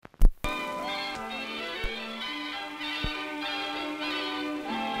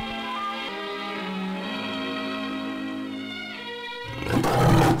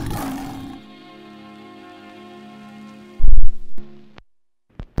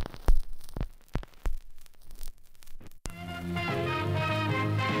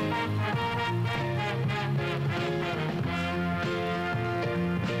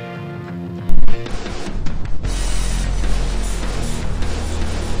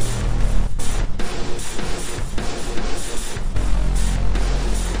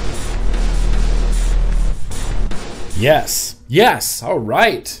Yes. Yes. All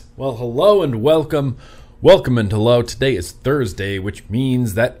right. Well, hello and welcome. Welcome and hello. Today is Thursday, which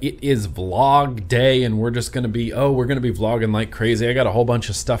means that it is vlog day, and we're just going to be, vlogging like crazy. I got a whole bunch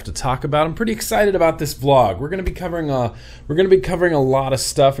of stuff to talk about. I'm pretty excited about this vlog. We're going to be covering a lot of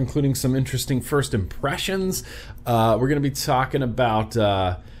stuff, including some interesting first impressions. We're going to be talking about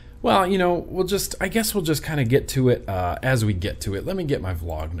we'll just kind of get to it as we get to it. Let me get my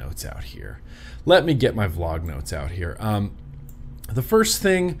vlog notes out here. The first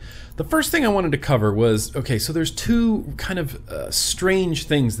thing I wanted to cover was, okay, so there's two kind of strange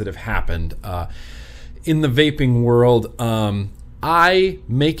things that have happened in the vaping world. I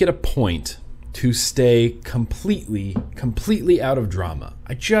make it a point to stay completely out of drama.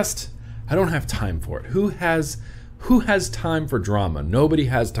 I don't have time for it. Who has time for drama? Nobody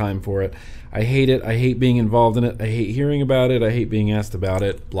has time for it. I hate it. I hate being involved in it. I hate hearing about it. I hate being asked about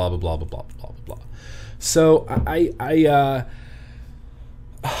it. Blah, blah, blah, blah, blah, blah, blah, blah. So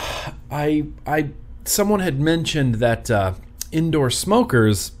someone had mentioned that Indoor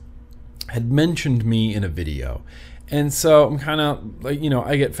Smokers had mentioned me in a video. And so I'm kind of like,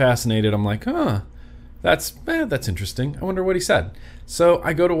 I get fascinated. I'm like, that's interesting. I wonder what he said. So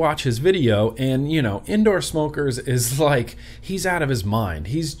I go to watch his video, and Indoor Smokers is like, he's out of his mind.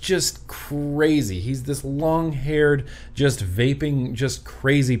 He's just crazy. He's this long-haired, just vaping, just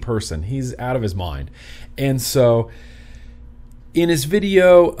crazy person. He's out of his mind. And so in his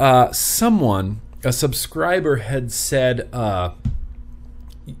video, a subscriber had said a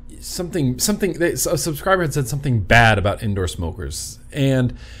subscriber had said something bad about Indoor Smokers,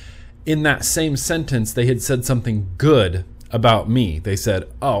 and in that same sentence, they had said something good about me. They said,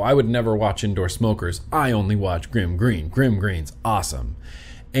 "Oh, I would never watch Indoor Smokers. I only watch Grimm Green. Grimm Green's awesome."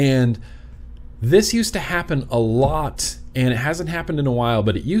 And this used to happen a lot, and it hasn't happened in a while,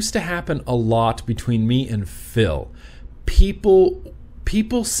 but it used to happen a lot between me and Phil. People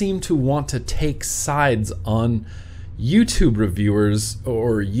seem to want to take sides on YouTube reviewers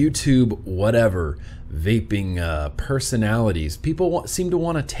or YouTube whatever, vaping personalities. People seem to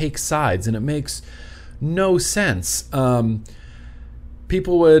want to take sides, and it makes no sense.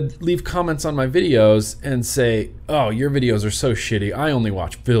 People would leave comments on my videos and say, "Oh, your videos are so shitty. I only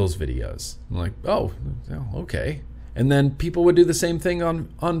watch Phil's videos." I'm like, "Oh, okay." And then people would do the same thing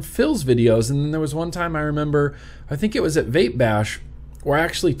on Phil's videos. And then there was one time I remember, I think it was at Vape Bash, where I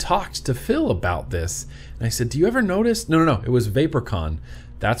actually talked to Phil about this. And I said, "Do you ever notice?" No. It was VaporCon.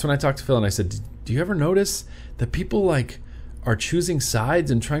 That's when I talked to Phil, and I said, "Do you ever notice that people are choosing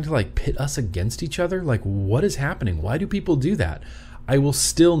sides and trying to pit us against each other? Like, what is happening? Why do people do that?" I will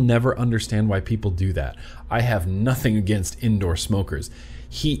still never understand why people do that. I have nothing against Indoor Smokers.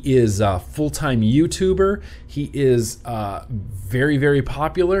 He is a full-time YouTuber. He is very, very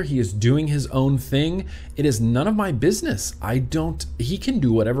popular. He is doing his own thing. It is none of my business. He can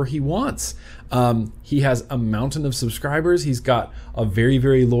do whatever he wants. He has a mountain of subscribers. He's got a very,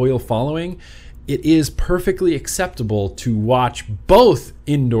 very loyal following. It is perfectly acceptable to watch both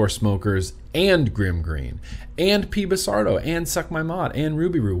Indoor Smokers and Grimm Green and P. Basardo and Suck My Mod and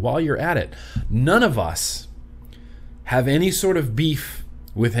Ruby Roo while you're at it. None of us have any sort of beef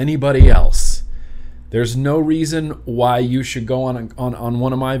with anybody else. There's no reason why you should go on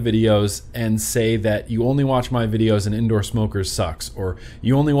one of my videos and say that you only watch my videos and Indoor Smokers sucks, or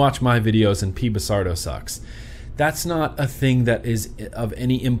you only watch my videos and P. Basardo sucks. That's not a thing that is of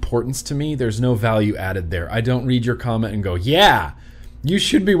any importance to me. There's no value added there. I don't read your comment and go, "Yeah, you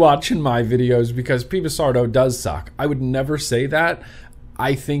should be watching my videos because P. Basardo does suck." I would never say that.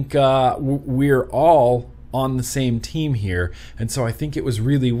 I think we're all on the same team here, and so I think it was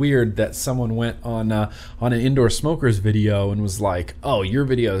really weird that someone went on an Indoor Smokers video and was like, "Oh, your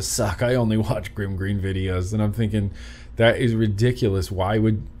videos suck. I only watch Grimm Green videos." And I'm thinking, that is ridiculous. Why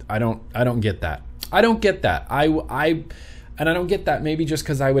would I don't get that. I don't get that. I don't get that maybe just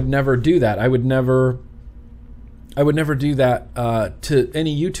because I would never do that. I would never do that to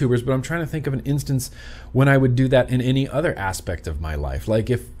any YouTubers, but I'm trying to think of an instance when I would do that in any other aspect of my life. Like,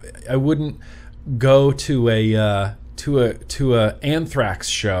 if I wouldn't go to a Anthrax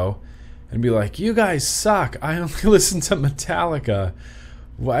show and be like, "You guys suck. I only listen to Metallica."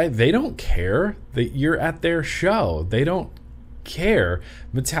 Why? They don't care that you're at their show. They don't care.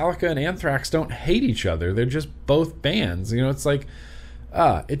 Metallica and Anthrax don't hate each other. They're just both bands. It's like,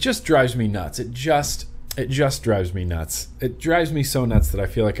 it just drives me nuts. It just drives me nuts. It drives me so nuts that I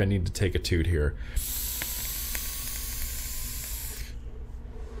feel like I need to take a toot here.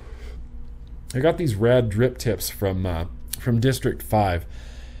 I got these rad drip tips from District 5. I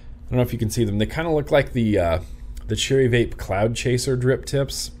don't know if you can see them. They kind of look like the Cherry Vape Cloud Chaser drip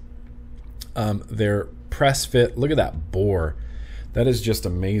tips. They're press fit. Look at that bore. That is just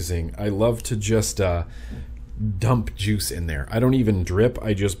amazing. I love to just dump juice in there. I don't even drip.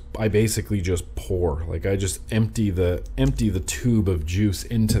 I basically just pour. Like I just empty the tube of juice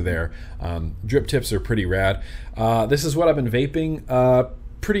into there. Drip tips are pretty rad. This is what I've been vaping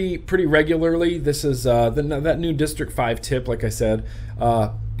pretty regularly. This is that new District 5 tip, like I said.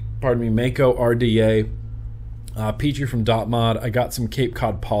 Pardon me, Mako RDA. Peachy from Dot Mod. I got some Cape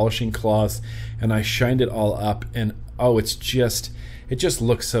Cod polishing cloths and I shined it all up, and it just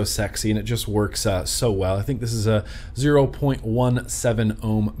looks so sexy, and it just works so well. I think this is a 0.17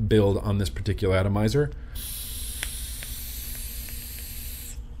 ohm build on this particular atomizer.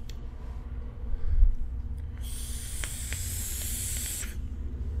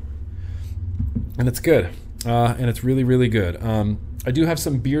 And it's good. And it's really, really good. I do have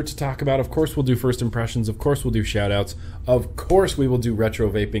some beer to talk about. Of course, we'll do first impressions. Of course, we'll do shout-outs. Of course, we will do retro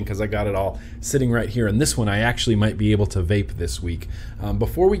vaping because I got it all sitting right here. And this one, I actually might be able to vape this week.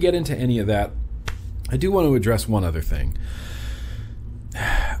 Before we get into any of that, I do want to address one other thing.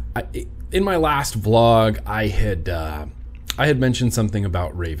 In my last vlog, I had mentioned something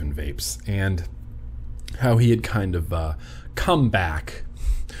about Raven Vapes and how he had kind of come back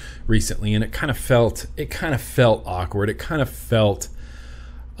recently, and it kind of felt awkward. It kind of felt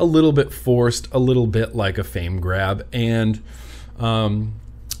a little bit forced, a little bit like a fame grab. And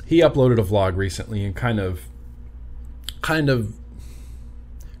he uploaded a vlog recently and kind of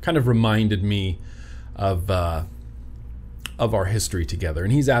reminded me of our history together.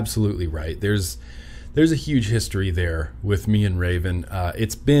 And he's absolutely right. There's a huge history there with me and Raven.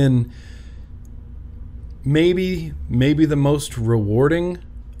 It's been maybe the most rewarding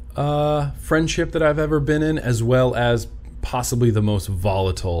friendship that I've ever been in, as well as possibly the most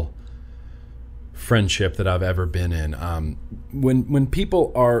volatile friendship that I've ever been in. When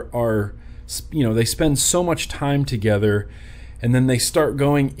people are they spend so much time together, and then they start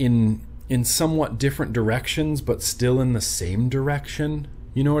going in somewhat different directions, but still in the same direction.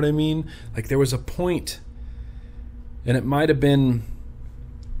 You know what I mean? Like there was a point, and it might have been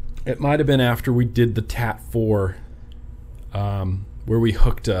after we did the TAT 4, where we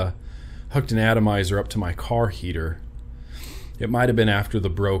hooked an atomizer up to my car heater. It might have been after the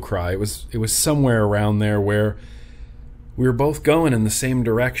bro cry. It was somewhere around there where we were both going in the same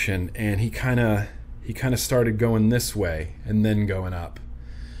direction, and he kind of started going this way and then going up.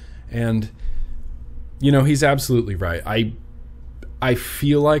 And he's absolutely right. I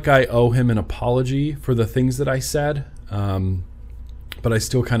feel like I owe him an apology for the things that I said, but I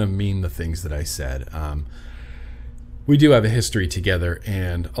still kind of mean the things that I said. We do have a history together,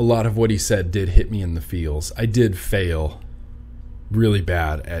 and a lot of what he said did hit me in the feels. I did fail really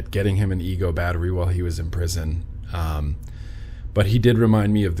bad at getting him an ego battery while he was in prison. But he did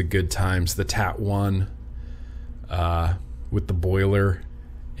remind me of the good times, the TAT 1 with the boiler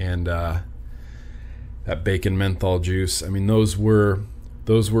and that bacon menthol juice. I mean, those were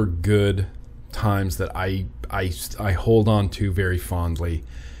good times that I hold on to very fondly.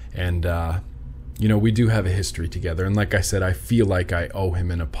 And we do have a history together, and like I said, I feel like I owe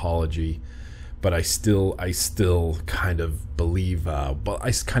him an apology, but I still kind of believe, but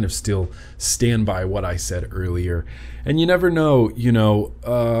I kind of still stand by what I said earlier. And you never know, in the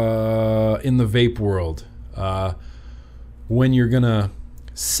vape world, when you're gonna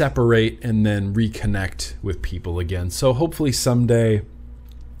separate and then reconnect with people again. So hopefully someday,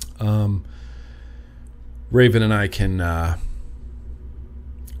 Raven and I can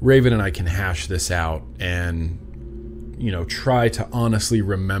hash this out and, try to honestly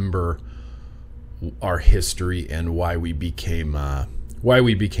remember our history and why we became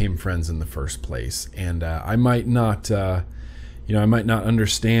friends in the first place. And I might not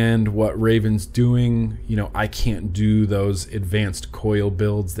understand what Raven's doing. I can't do those advanced coil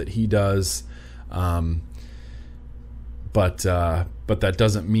builds that he does. But that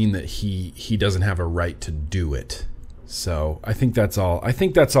doesn't mean that he doesn't have a right to do it. So I think that's all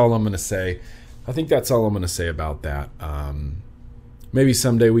I'm going to say. I think that's all I'm going to say about that. Maybe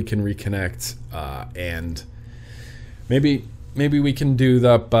someday we can reconnect, and maybe we can do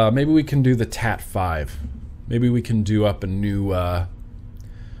the TAT 5. Maybe we can do up a new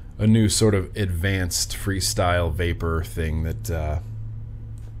sort of advanced freestyle vapor thing that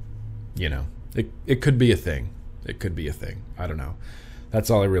it could be a thing. It could be a thing. I don't know. That's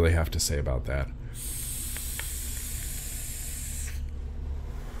all I really have to say about that.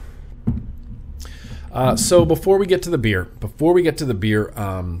 So before we get to the beer,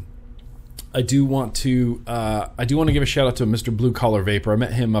 I do want to give a shout out to Mr. Blue Collar Vapor. I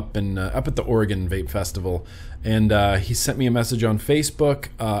met him up at the Oregon Vape Festival, and he sent me a message on Facebook,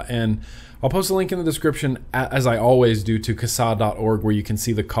 and I'll post a link in the description, as I always do, to CASAA.org, where you can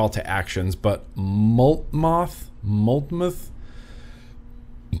see the call to actions. But Multnomah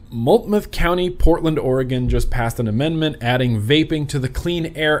County, Portland, Oregon just passed an amendment adding vaping to the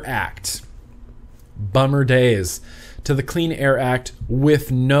Clean Air Act. Bummer days. To the Clean Air Act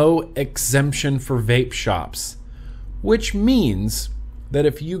with no exemption for vape shops, which means that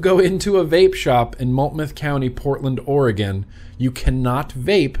if you go into a vape shop in Multnomah County, Portland, Oregon, you cannot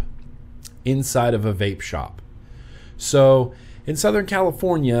vape inside of a vape shop. So in Southern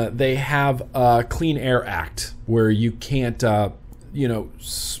California, they have a Clean Air Act where you can't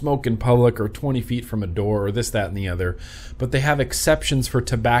smoke in public or 20 feet from a door or this, that, and the other. But they have exceptions for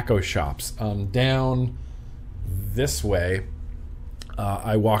tobacco shops. Down this way,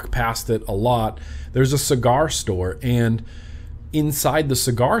 I walk past it a lot. There's a cigar store, and inside the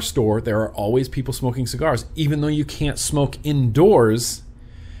cigar store, there are always people smoking cigars. Even though you can't smoke indoors,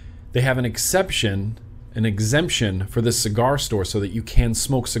 they have an exemption for this cigar store so that you can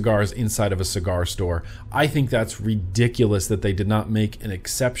smoke cigars inside of a cigar store. I think that's ridiculous that they did not make an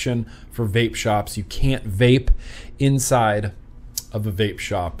exception for vape shops. You can't vape inside of a vape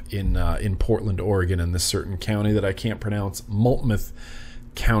shop in Portland, Oregon, in this certain county that I can't pronounce, Multnomah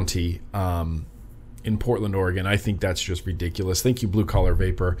County, in Portland, Oregon. I think that's just ridiculous. Thank you, Blue Collar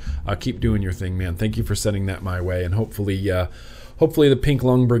Vapor. Keep doing your thing, man. Thank you for sending that my way, and hopefully the Pink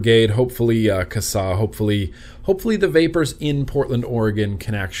Lung Brigade, hopefully CASAA, hopefully the vapors in Portland, Oregon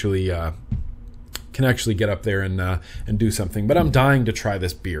can actually get up there and do something. But I'm dying to try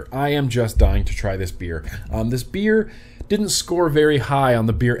this beer. I am just dying to try this beer. This beer didn't score very high on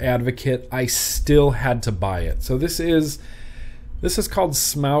the Beer Advocate. I still had to buy it. So this is called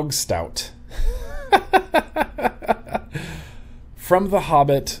Smaug Stout. From The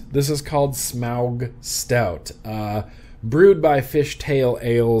Hobbit, this is called Smaug Stout. Brewed by Fishtail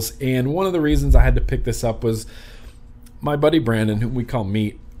Ales, and one of the reasons I had to pick this up was my buddy Brandon, whom we call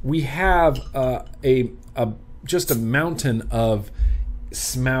Meat. We have just a mountain of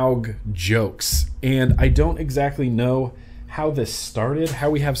Smaug jokes, and I don't exactly know how this started, how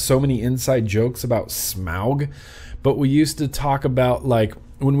we have so many inside jokes about Smaug, but we used to talk about, like,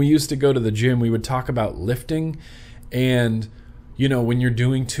 when we used to go to the gym, we would talk about lifting, and when you're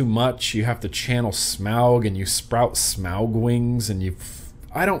doing too much, you have to channel Smaug, and you sprout Smaug wings, and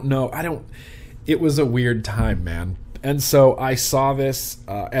it was a weird time, man. And so I saw this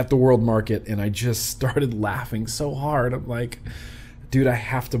at the World Market, and I just started laughing so hard. I'm like, dude, I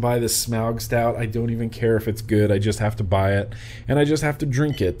have to buy this Smaug Stout. I don't even care if it's good. I just have to buy it, and I just have to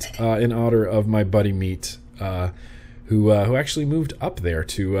drink it in honor of my buddy Meat, who actually moved up there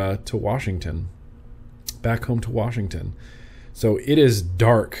to Washington, back home to Washington. So it is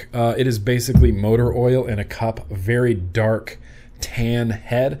dark. It is basically motor oil in a cup, very dark tan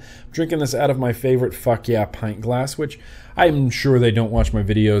head. I'm drinking this out of my favorite Fuck Yeah pint glass, which I'm sure they don't watch my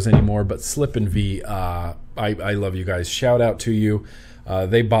videos anymore, but Slip and V, I love you guys. Shout out to you.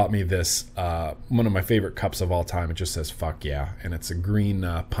 They bought me this, one of my favorite cups of all time. It just says Fuck Yeah, and it's a green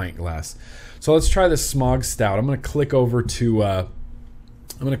pint glass. So let's try this Smaug Stout. I'm going to click over to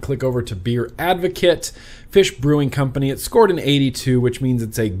Beer Advocate, Fish Brewing Company. It scored an 82, which means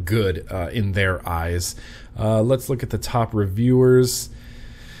it's a good in their eyes. Let's look at the top reviewers.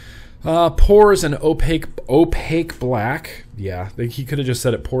 Pours an opaque black. Yeah, he could have just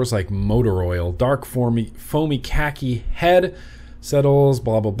said it pours like motor oil. Dark foamy khaki head. Settles,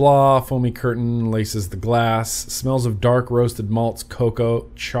 blah, blah, blah. Foamy curtain laces the glass. Smells of dark roasted malts, cocoa,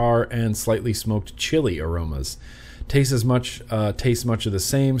 char, and slightly smoked chili aromas. Tastes much of the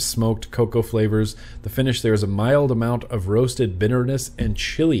same, smoked cocoa flavors. The finish, there is a mild amount of roasted bitterness and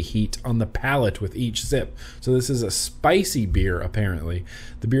chili heat on the palate with each sip. So this is a spicy beer, apparently.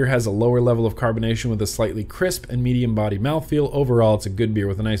 The beer has a lower level of carbonation with a slightly crisp and medium body mouthfeel. Overall, it's a good beer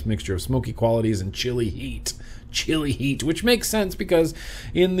with a nice mixture of smoky qualities and chili heat. Chili heat, which makes sense because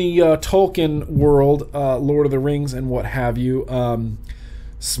in the Tolkien world, Lord of the Rings and what have you,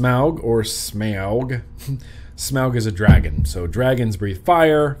 Smaug or Smaug... Smaug is a dragon, so dragons breathe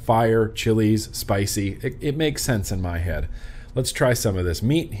fire, chilies, spicy. It makes sense in my head. Let's try some of this.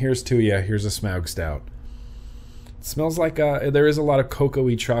 Meat, here's to ya. Here's a Smaug Stout. It smells like there is a lot of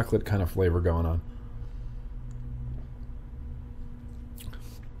cocoa-y chocolate kind of flavor going on.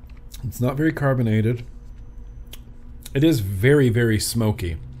 It's not very carbonated. It is very, very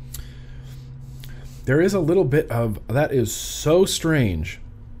smoky. There is a little bit of... That is so strange.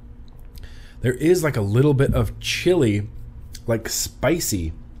 There is like a little bit of chili, like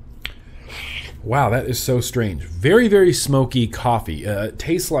spicy. Wow, that is so strange. Very, very smoky coffee. It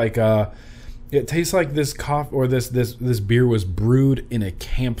tastes like this coffee or this beer was brewed in a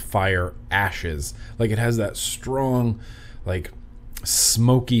campfire ashes. Like it has that strong, like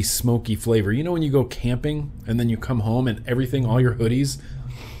smoky flavor. You know when you go camping and then you come home and everything, all your hoodies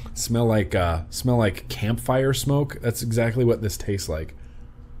smell like campfire smoke? That's exactly what this tastes like.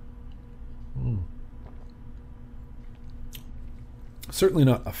 Certainly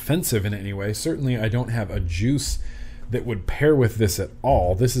not offensive in any way. Certainly I don't have a juice that would pair with this at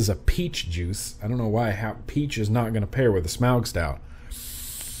all. This is a peach juice. I don't know why peach is not going to pair with a Smaug Stout.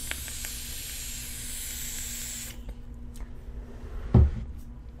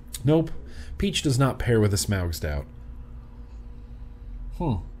 Nope. Peach does not pair with a Smaug Stout.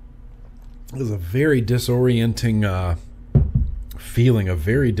 It is a very disorienting feeling, a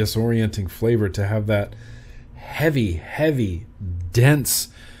very disorienting flavor to have that heavy, dense,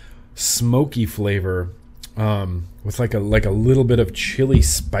 smoky flavor with like a little bit of chili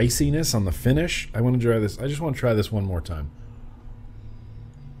spiciness on the finish. I want to try this. I just want to try this one more time.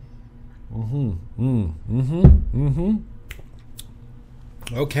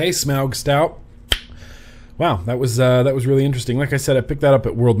 Okay, Smaug Stout. Wow, that was really interesting. Like I said, I picked that up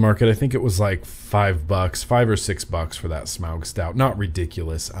at World Market. I think it was like $5, $5 or $6 for that Smaug Stout. Not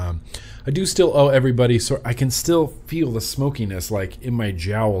ridiculous. I do still owe everybody, so I can still feel the smokiness like in my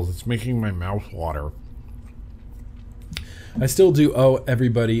jowls. It's making my mouth water. I still do owe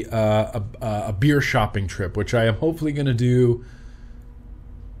everybody a beer shopping trip, which I am hopefully going to do.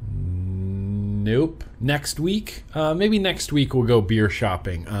 Nope. Next week. Maybe next week we'll go beer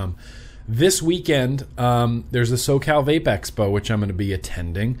shopping. This weekend, there's a SoCal Vape Expo, which I'm going to be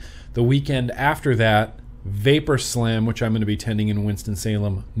attending. The weekend after that, Vapor Slam, which I'm going to be attending in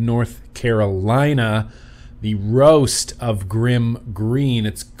Winston-Salem, North Carolina. The roast of Grimm Green.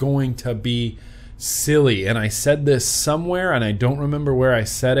 It's going to be silly. And I said this somewhere, and I don't remember where I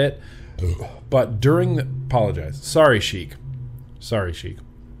said it. But apologize. Sorry, Sheik.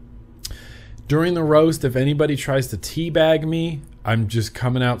 During the roast, if anybody tries to teabag me, I'm just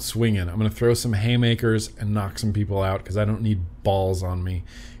coming out swinging. I'm going to throw some haymakers and knock some people out because I don't need balls on me.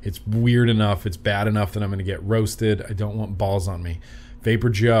 It's weird enough. It's bad enough that I'm going to get roasted. I don't want balls on me. Vapor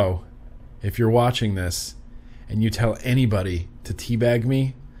Joe, if you're watching this and you tell anybody to teabag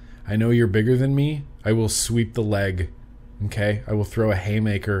me, I know you're bigger than me. I will sweep the leg, okay? I will throw a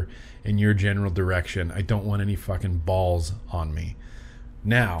haymaker in your general direction. I don't want any fucking balls on me.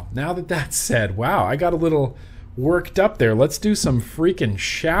 Now that that's said, wow, I got a little worked up there. Let's do some freaking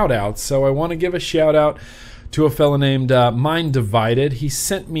shout outs. So I want to give a shout out to a fella named Mind Divided. He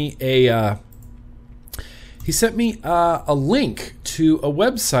sent me a link to a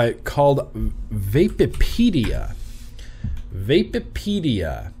website called Vapepedia.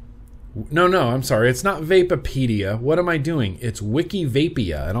 No, I'm sorry. It's not Vapepedia. What am I doing? It's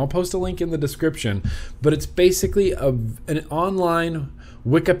Wikivapia, and I'll post a link in the description. But it's basically an online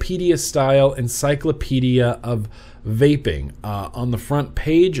Wikipedia-style encyclopedia of vaping. On the front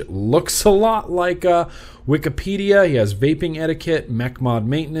page, looks a lot like Wikipedia. He has vaping etiquette, mech mod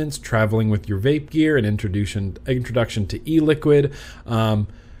maintenance, traveling with your vape gear, an introduction to e-liquid.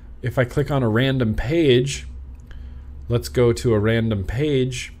 If I click on a random page, let's go to a random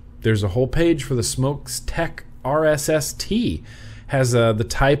page. There's a whole page for the Smokes Tech RSST. Has the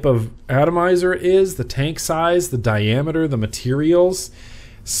type of atomizer it is, the tank size, the diameter, the materials,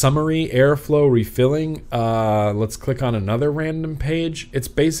 summary, airflow, refilling. Let's click on another random page. It's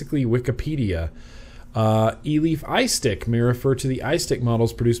basically Wikipedia. eLeaf iStick may refer to the iStick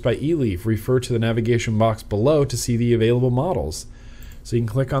models produced by eLeaf. Refer to the navigation box below to see the available models. So you can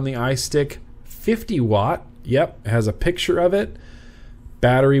click on the iStick 50 watt. Yep, it has a picture of it.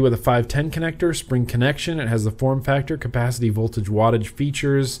 Battery with a 510 connector, spring connection. It has the form factor, capacity, voltage, wattage,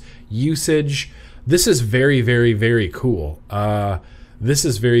 features, usage. This is very, very, very cool. This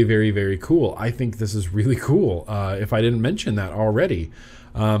is very, very, very cool. I think this is really cool. If I didn't mention that already,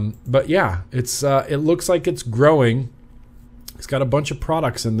 but yeah, it looks like it's growing. It's got a bunch of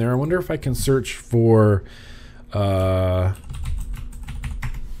products in there. I wonder if I can search for.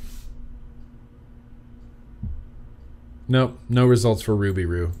 Nope, no results for Ruby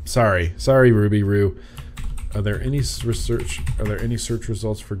Roo. Sorry, Ruby Roo. Are there any search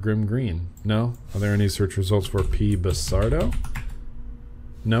results for Grimm Green? No. Are there any search results for P. Basardo?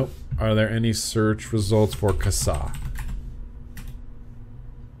 Nope. Are there any search results for Kasa?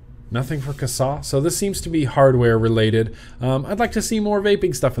 Nothing for CASA. So this seems to be hardware related. I'd like to see more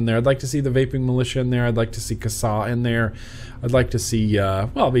vaping stuff in there. I'd like to see the Vaping Militia in there. I'd like to see CASA in there. I'd like to see, well,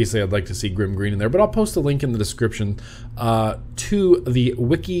 obviously I'd like to see Grim Green in there, but I'll post a link in the description to the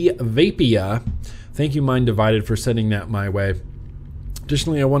Wiki Vapia. Thank you, Mind Divided, for sending that my way.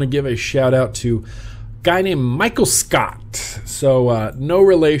 Additionally, I want to give a shout out to a guy named Michael Scott. So no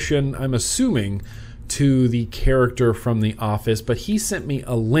relation, I'm assuming, to the character from The Office, but he sent me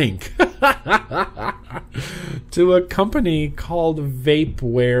a link to a company called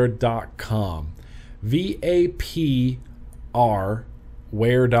Vapeware.com. VAPR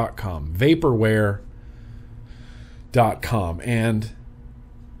ware.com. Vaporware.com. And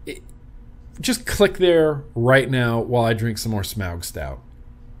just click there right now while I drink some more Smaug Stout.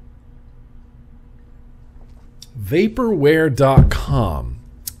 Vaporware.com.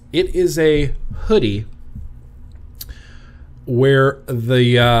 It is a hoodie where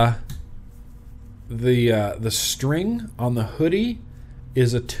the string on the hoodie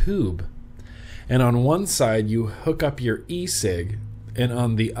is a tube, and on one side you hook up your e-cig, and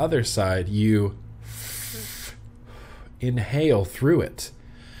on the other side you inhale through it.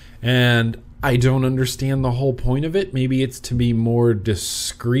 And I don't understand the whole point of it. Maybe it's to be more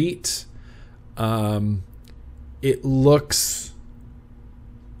discreet. It looks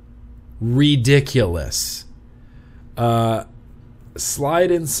ridiculous.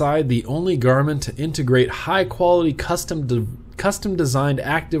 Slide inside the only garment to integrate high quality custom designed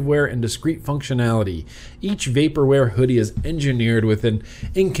activewear and discreet functionality. Each Vaporware hoodie is engineered with an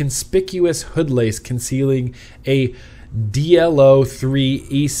inconspicuous hood lace concealing a DLO3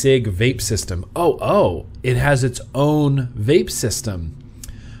 e-cig vape system. It has its own vape system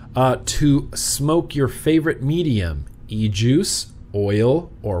to smoke your favorite medium, e-juice, oil,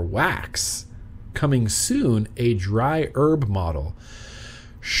 or wax. Coming soon, a dry herb model.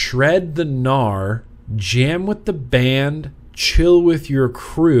 Shred the gnar, jam with the band, chill with your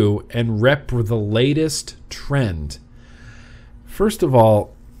crew, and rep the latest trend. First of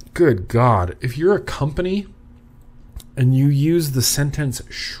all, good God, if you're a company and you use the sentence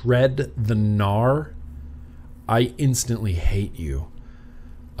shred the gnar, I instantly hate you.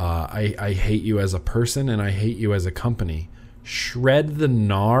 I hate you as a person, and I hate you as a company. Shred the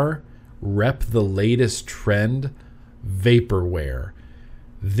gnar, rep the latest trend, Vaporware.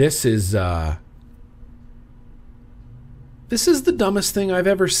 This is the dumbest thing I've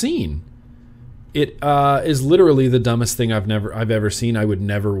ever seen. It is literally the dumbest thing I've ever seen. I would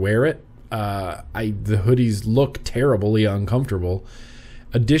never wear it. The hoodies look terribly uncomfortable.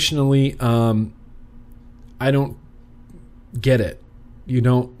 Additionally, I don't get it.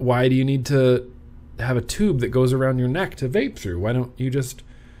 Why do you need to have a tube that goes around your neck to vape through? Why don't you just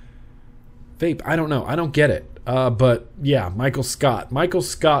vape? I don't know. I don't get it. But yeah, Michael Scott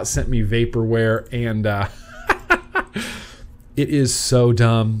sent me Vaporware, and it is so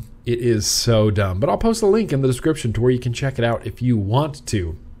dumb. It is so dumb. But I'll post a link in the description to where you can check it out if you want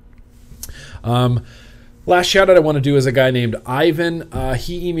to. Last shout out I want to do is a guy named Ivan.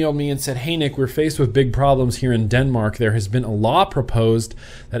 He emailed me and said, "Hey Nick, we're faced with big problems here in Denmark. There has been a law proposed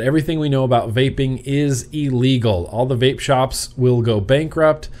that everything we know about vaping is illegal. All the vape shops will go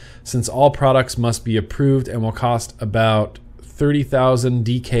bankrupt since all products must be approved and will cost about 30,000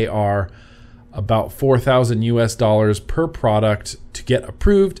 DKR, about $4,000 per product to get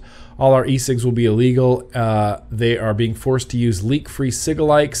approved. All our e-cigs will be illegal. They are being forced to use leak-free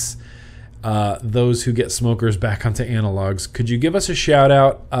cigalikes. Those who get smokers back onto analogs. Could you give us a shout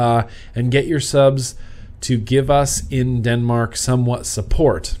out and get your subs to give us in Denmark somewhat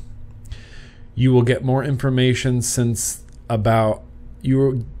support? You will get more information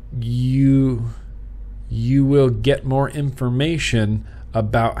you will get more information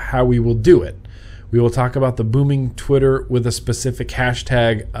about how we will do it. We will talk about the booming Twitter with a specific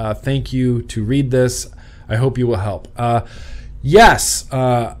hashtag. Thank you to read this. I hope you will help. Yes,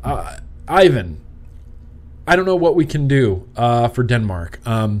 Ivan, I don't know what we can do for Denmark.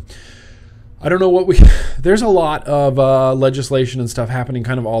 I don't know what there's a lot of legislation and stuff happening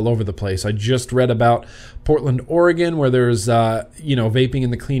kind of all over the place. I just read about Portland, Oregon, where there's vaping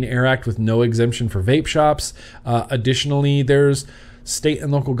in the Clean Air Act with no exemption for vape shops. Additionally, there's state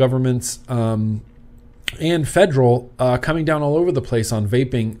and local governments and federal coming down all over the place on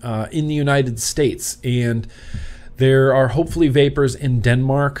vaping in the United States. And there are hopefully vapors in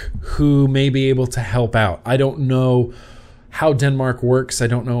Denmark who may be able to help out. I don't know how Denmark works. I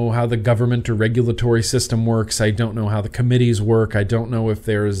don't know how the government or regulatory system works. I don't know how the committees work. I don't know if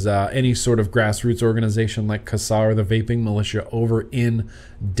there's any sort of grassroots organization like CASAR, the vaping militia, over in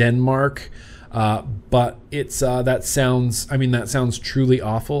Denmark. But it's that sounds truly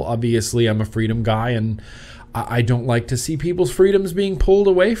awful. Obviously, I'm a freedom guy, and I don't like to see people's freedoms being pulled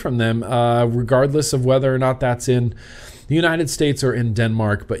away from them, regardless of whether or not that's in the United States or in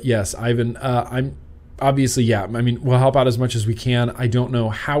Denmark. But yes, Ivan, I'm obviously, yeah, I mean, we'll help out as much as we can. I don't know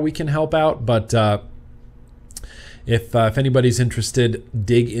how we can help out, but if anybody's interested,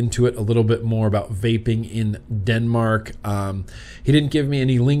 dig into it a little bit more about vaping in Denmark. He didn't give me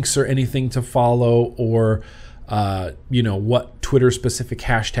any links or anything to follow, or what Twitter-specific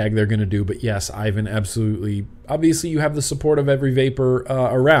hashtag they're going to do. But yes, Ivan, absolutely. Obviously, you have the support of every vapor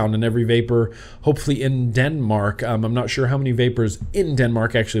around, and every vapor, hopefully in Denmark. I'm not sure how many vapors in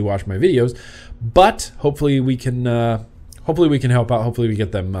Denmark actually watch my videos, but hopefully we can help out. Hopefully we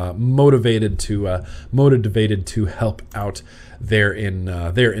get them motivated to help out there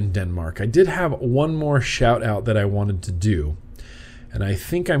in Denmark. I did have one more shout out that I wanted to do. And I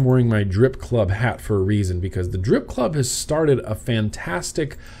think I'm wearing my Drip Club hat for a reason, because the Drip Club has started a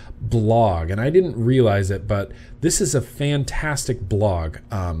fantastic blog, and I didn't realize it, but this is a fantastic blog.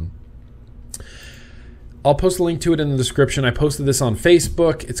 I'll post a link to it in the description. I posted this on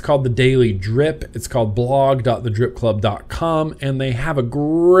Facebook. It's called The Daily Drip. It's called blog.thedripclub.com, and they have a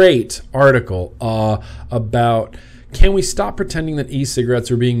great article about, can we stop pretending that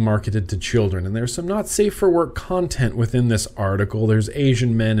e-cigarettes are being marketed to children? And there's some not safe for work content within this article. There's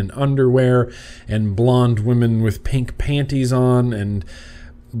Asian men in underwear and blonde women with pink panties on and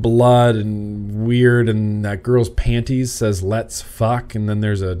blood and weird, and that girl's panties says "let's fuck," and then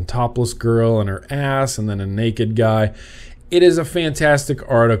there's a topless girl and her ass, and then a naked guy. It is a fantastic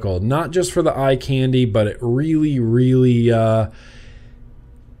article, not just for the eye candy, but it really, really,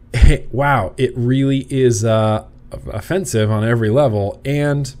 wow, it really is offensive on every level,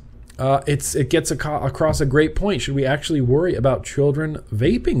 and it gets across a great point. Should we actually worry about children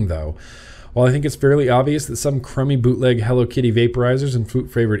vaping, though? While I think it's fairly obvious that some crummy bootleg Hello Kitty vaporizers and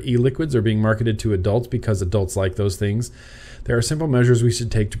fruit-flavored e-liquids are being marketed to adults because adults like those things, there are simple measures we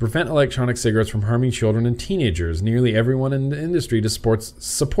should take to prevent electronic cigarettes from harming children and teenagers. Nearly everyone in the industry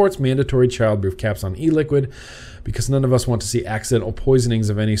supports mandatory childproof caps on e-liquid, because none of us want to see accidental poisonings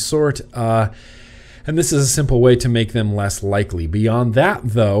of any sort. And this is a simple way to make them less likely. Beyond that,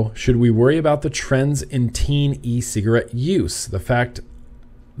 though, should we worry about the trends in teen e-cigarette use?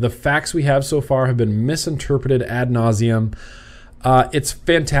 The facts we have so far have been misinterpreted ad nauseum. It's a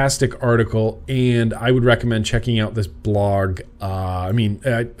fantastic article, and I would recommend checking out this blog. I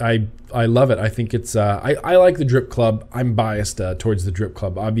love it. I think it's I like the Drip Club. I'm biased towards the Drip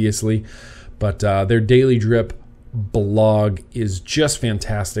Club, obviously, but their Daily Drip blog is just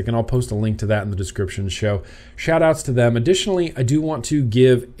fantastic, and I'll post a link to that in the description. Shout outs to them. Additionally, I do want to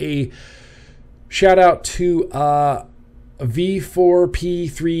give a shout out to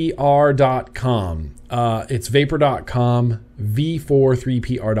v4p3r.com. It's vapor.com,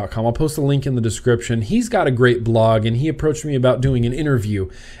 v43pr.com. I'll post a link in the description. He's got a great blog, and he approached me about doing an interview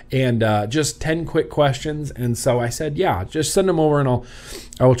and just 10 quick questions. And so I said, yeah, just send them over and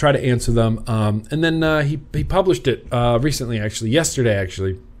I will try to answer them. And then he published it recently,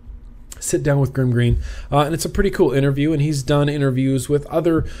 yesterday. Sit Down with Grimm Green. And it's a pretty cool interview, and he's done interviews with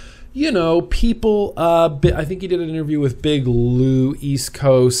other people. I think he did an interview with Big Lou, East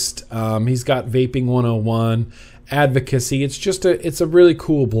Coast. He's got Vaping 101, Advocacy. It's a really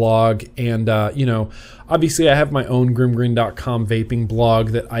cool blog. And, obviously I have my own grimmgreen.com vaping blog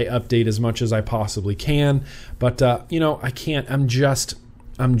that I update as much as I possibly can. But, I can't. I'm just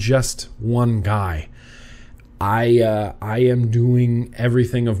one guy. I am doing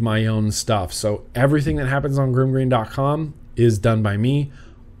everything of my own stuff. So everything that happens on grimmgreen.com is done by me.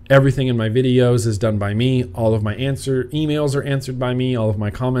 Everything in my videos is done by me. All of my emails are answered by me. All of my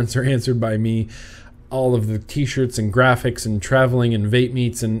comments are answered by me. All of the t-shirts and graphics and traveling and vape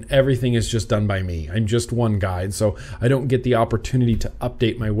meets and everything is just done by me. I'm just one guy, and so I don't get the opportunity to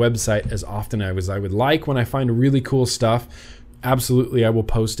update my website as often as I would like. When I find really cool stuff, absolutely I will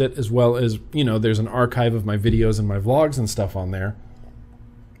post it, as well as, there's an archive of my videos and my vlogs and stuff on there.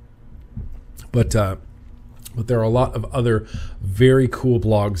 But there are a lot of other very cool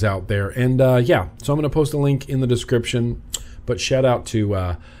blogs out there. And so I'm going to post a link in the description. But shout out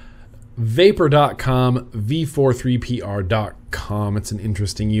to vapor.com, v43pr.com. It's an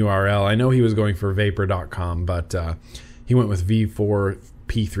interesting URL. I know he was going for vapor.com, but he went with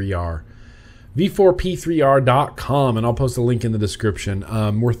v4p3r. v4p3r.com, and I'll post a link in the description.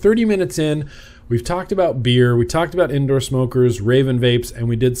 We're 30 minutes in. We've talked about beer, we talked about indoor smokers, Raven vapes, and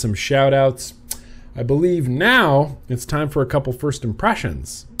we did some shout outs. I believe now it's time for a couple first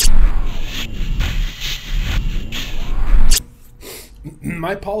impressions.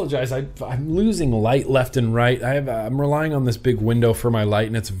 I apologize. I'm losing light left and right. I'm relying on this big window for my light,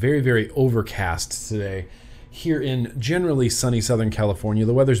 and it's very, very overcast today here in generally sunny Southern California.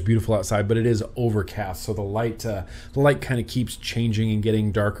 The weather's beautiful outside, but it is overcast, so the light kind of keeps changing and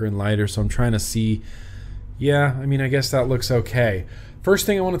getting darker and lighter. So I'm trying to see. Yeah, I mean, I guess that looks okay. First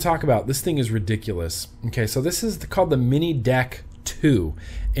thing I want to talk about. This thing is ridiculous. Okay, so this is called the Mini Deck 2,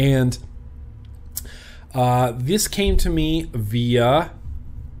 and this came to me via,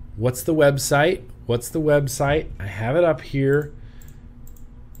 what's the website? I have it up here.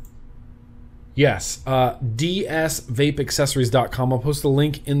 Yes, dsvapeaccessories.com. I'll post a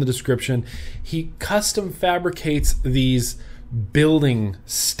link in the description. He custom fabricates these building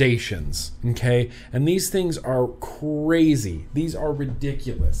stations, okay? And these things are crazy. These are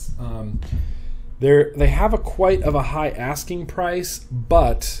ridiculous. They have quite of a high asking price,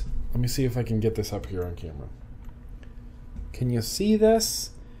 but let me see if I can get this up here on camera. Can you see this?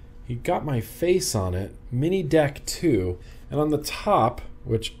 He got my face on it. Mini Deck 2. And on the top,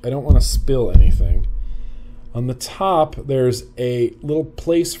 which I don't want to spill anything, on the top there's a little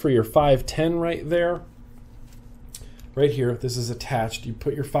place for your 510 right there. Right here, this is attached. You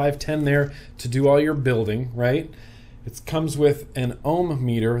put your 510 there to do all your building, right? It comes with an ohm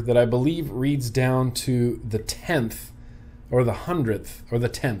meter that I believe reads down to the 10th. Or the 100th, or the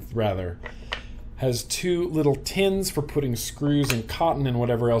 10th rather. Has two little tins for putting screws and cotton and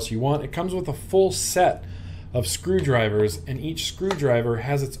whatever else you want. It comes with a full set of screwdrivers, and each screwdriver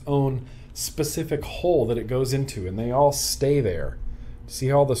has its own specific hole that it goes into, and they all stay there. See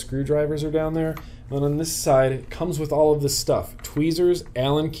how all the screwdrivers are down there? And then on this side, it comes with all of this stuff. Tweezers,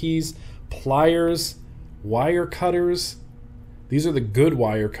 Allen keys, pliers, wire cutters. These are the good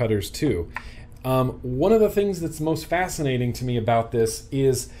wire cutters too. One of the things that's most fascinating to me about this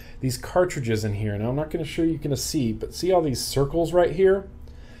is these cartridges in here. Now, I'm not going to show you can see, but see all these circles right here?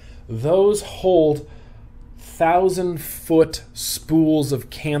 Those hold 1,000-foot spools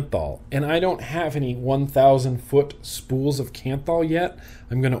of Kanthal, and I don't have any 1,000-foot spools of Kanthal yet.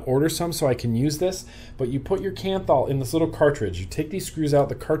 I'm going to order some so I can use this, but you put your Kanthal in this little cartridge. You take these screws out,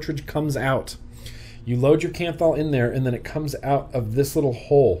 the cartridge comes out. You load your Kanthal in there, and then it comes out of this little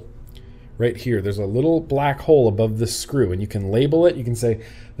hole. Right here, there's a little black hole above this screw, and you can label it. You can say,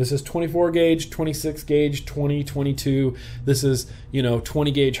 this is 24 gauge, 26 gauge, 20, 22. This is,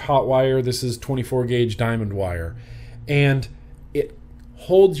 20 gauge hot wire. This is 24 gauge diamond wire. And it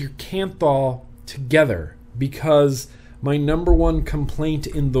holds your Kanthal together, because my number one complaint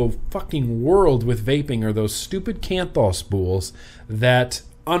in the fucking world with vaping are those stupid Kanthal spools that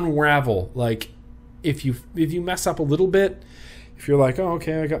unravel. Like, if you mess up a little bit, if you're like, oh,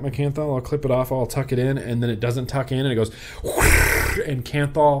 okay, I got my Kanthal, I'll clip it off, I'll tuck it in, and then it doesn't tuck in, and it goes, and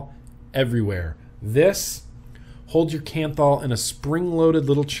Kanthal everywhere. This holds your Kanthal in a spring-loaded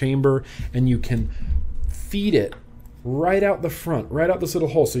little chamber, and you can feed it right out the front, right out this little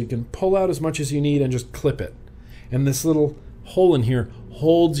hole, so you can pull out as much as you need and just clip it. And this little hole in here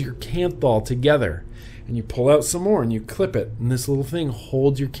holds your Kanthal together. And you pull out some more, and you clip it, and this little thing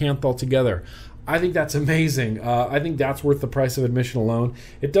holds your Kanthal together. I think that's amazing. I think that's worth the price of admission alone.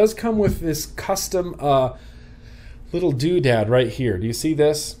 It does come with this custom little doodad right here. Do you see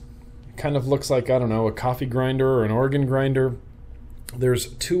this? It kind of looks like, I don't know, a coffee grinder or an organ grinder.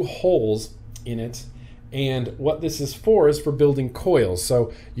 There's two holes in it, and what this is for building coils.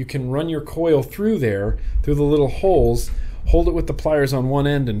 So you can run your coil through there, through the little holes, hold it with the pliers on one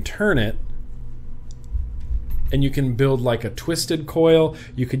end and turn it, and you can build like a twisted coil.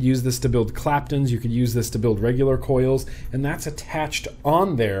 You could use this to build Claptons. You could use this to build regular coils. And that's attached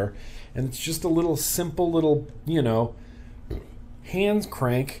on there. And it's just a little simple little, hands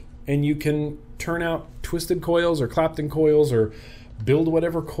crank. And you can turn out twisted coils or Clapton coils or build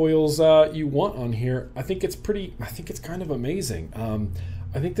whatever coils you want on here. I think it's kind of amazing.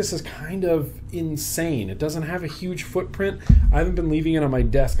 I think this is kind of insane. It doesn't have a huge footprint. I haven't been leaving it on my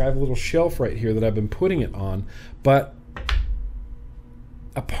desk. I have a little shelf right here that I've been putting it on. But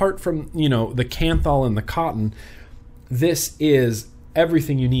apart from, the Kanthal and the cotton, this is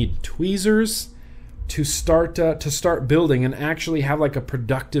everything you need. Tweezers to start building and actually have like a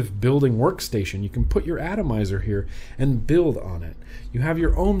productive building workstation. You can put your atomizer here and build on it. You have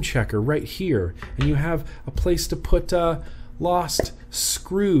your ohm checker right here, and you have a place to put lost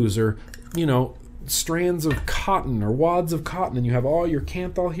screws or strands of cotton or wads of cotton, and you have all your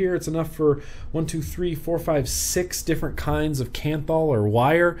Kanthal here. It's enough for 1, 2, 3, 4, 5, 6 different kinds of Kanthal or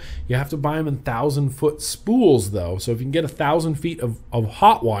wire. You have to buy them in 1,000-foot spools, though. So if you can get 1,000 feet of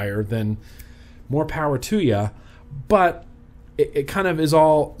hot wire, then more power to you. But it kind of is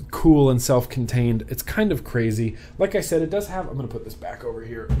all cool and self-contained. It's kind of crazy. Like I said, it does have... I'm going to put this back over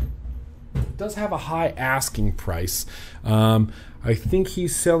here. It does have a high asking price. I think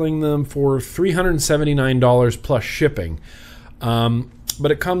he's selling them for $379 plus shipping.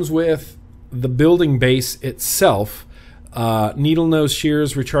 But it comes with the building base itself, needle nose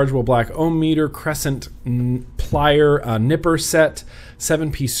shears, rechargeable black ohm meter, crescent plier, nipper set,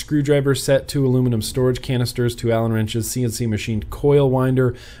 7-piece screwdriver set, 2 aluminum storage canisters, 2 Allen wrenches, CNC machined coil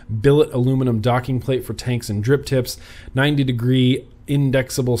winder, billet aluminum docking plate for tanks and drip tips, 90-degree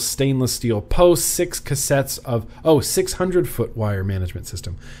indexable stainless steel posts, 6 cassettes of 600-foot wire management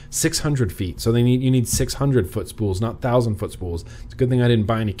system, 600 feet. So you need 600-foot spools, not 1,000-foot spools. It's a good thing I didn't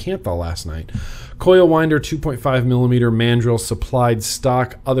buy any Kanthal last night. Coil winder, 2.5 millimeter mandrel supplied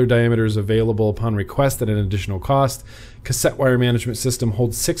stock. Other diameters available upon request at an additional cost. Cassette wire management system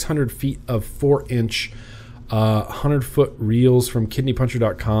holds 600 feet of 4-inch 100-foot reels from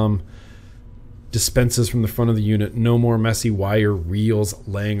kidneypuncher.com. Dispenses from the front of the unit. No more messy wire reels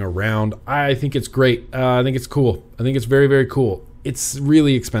laying around. I think it's great. I think it's cool. I think it's very, very cool. It's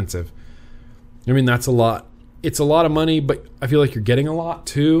really expensive. I mean, that's a lot. It's a lot of money, but I feel like you're getting a lot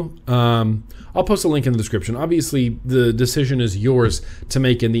too. I'll post a link in the description. Obviously, the decision is yours to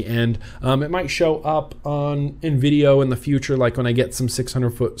make in the end. It might show up in video in the future, like when I get some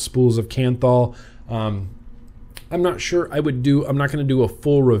 600-foot spools of Kanthal. I'm not sure I'm not going to do a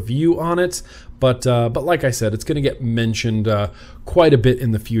full review on it, but like I said, it's going to get mentioned quite a bit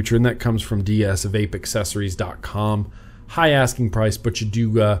in the future, and that comes from dsvapeaccessories.com. High asking price, but you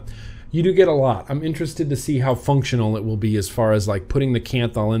do get a lot. I'm interested to see how functional it will be as far as like putting the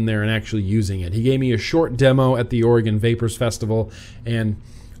Kanthal in there and actually using it. He gave me a short demo at the Oregon Vapors Festival, and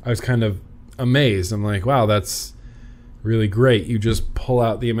I was kind of amazed. I'm like, wow, that's really great. You just pull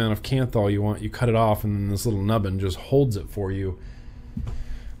out the amount of Kanthal you want, you cut it off, and then this little nubbin just holds it for you.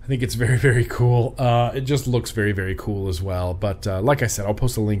 I think it's very, very cool. It just looks very, very cool as well. But like I said, I'll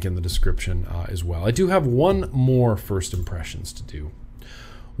post a link in the description as well. I do have one more first impressions to do.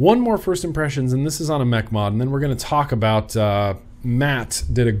 One more first impressions, and this is on a mech mod, and then we're going to talk about... Matt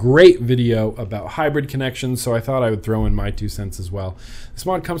did a great video about hybrid connections, so I thought I would throw in my 2 cents as well. This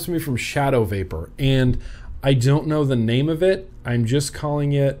mod comes to me from Shadow Vapor, and I don't know the name of it. I'm just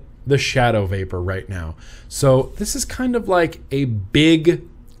calling it the Shadow Vapor right now. So this is kind of like a big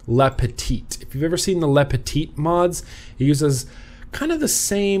Le Petit. If you've ever seen the Le Petit mods, it uses kind of the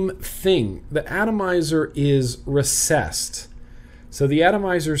same thing. The atomizer is recessed. So the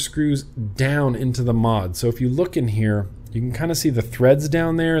atomizer screws down into the mod. So if you look in here, you can kind of see the threads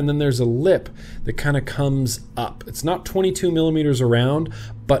down there, and then there's a lip that kind of comes up. It's not 22 millimeters around,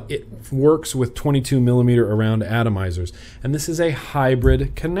 but it works with 22 millimeter around atomizers. And this is a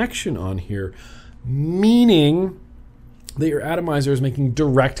hybrid connection on here, meaning that your atomizer is making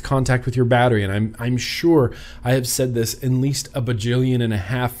direct contact with your battery. And I'm sure I have said this in at least a bajillion and a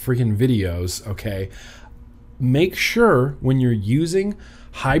half freaking videos, okay? Make sure when you're using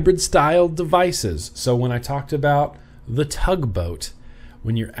hybrid style devices, so when I talked about the tugboat,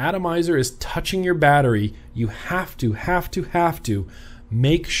 when your atomizer is touching your battery, you have to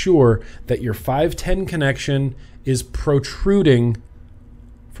make sure that your 510 connection is protruding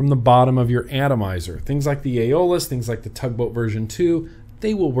from the bottom of your atomizer. Things like the Aeolus, things like the Tugboat version 2,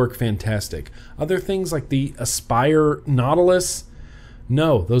 they will work fantastic. Other things like the Aspire Nautilus,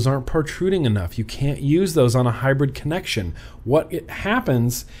 no, those aren't protruding enough. You can't use those on a hybrid connection. What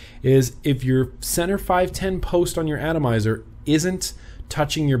happens is if your center 510 post on your atomizer isn't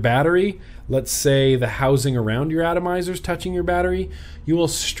touching your battery, let's say the housing around your atomizer is touching your battery, you will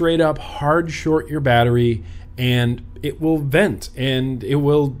straight up hard short your battery, and it will vent, and it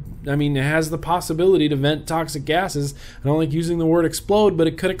will, it has the possibility to vent toxic gases. I don't like using the word explode, but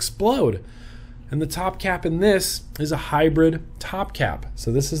it could explode. And the top cap in this is a hybrid top cap. So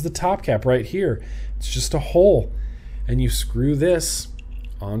this is the top cap right here. It's just a hole. And you screw this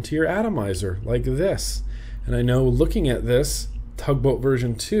onto your atomizer like this. And I know looking at this Tugboat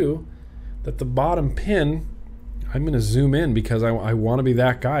version 2 that the bottom pin, I'm going to zoom in because I want to be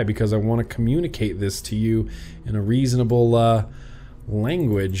that guy, because I want to communicate this to you in a reasonable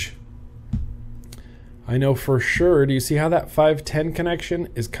language. I know for sure, do you see how that 510 connection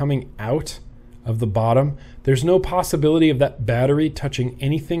is coming out of the bottom? There's no possibility of that battery touching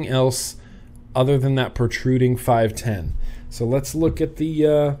anything else other than that protruding 510. So let's look at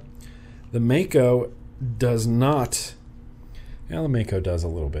the The Mako does not. Yeah, the Mako does a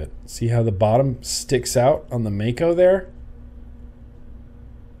little bit. See how the bottom sticks out on the Mako there?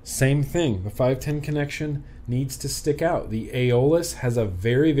 Same thing. The 510 connection needs to stick out. The Aeolus has a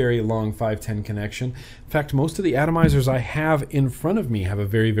very, very long 510 connection. In fact, most of the atomizers I have in front of me have a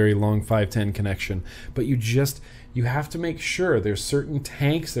very, very long 510 connection. But you have to make sure there's certain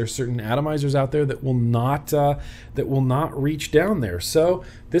tanks, there's certain atomizers out there that will not reach down there. So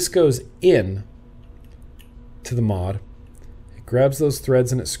this goes in to the mod. It grabs those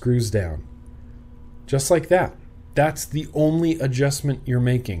threads and it screws down. Just like that. That's the only adjustment you're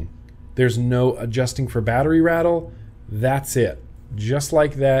making. There's no adjusting for battery rattle. That's it. Just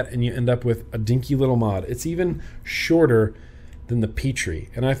like that, and you end up with a dinky little mod. It's even shorter than the Petrie.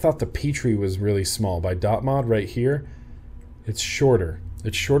 And I thought the Petrie was really small. By Dot Mod right here, it's shorter.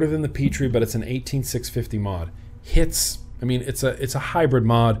 It's shorter than the Petrie, but it's an 18650 mod. Hits, I mean, it's a hybrid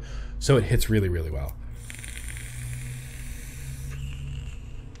mod, so it hits really, really well.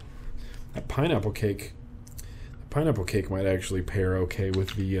 That pineapple cake might actually pair okay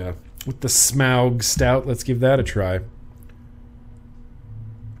with the Smaug Stout. Let's give that a try.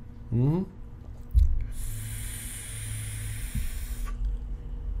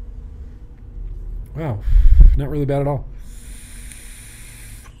 Wow, not really bad at all.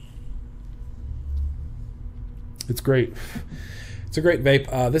 It's great. It's a great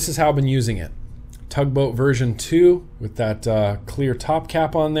vape. This is how I've been using it. Tugboat version 2 with that clear top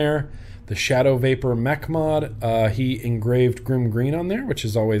cap on there. The Shadow Vapor Mech mod, he engraved Grim Green on there, which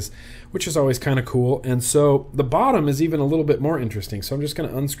is always kind of cool. And so the bottom is even a little bit more interesting. So I'm just going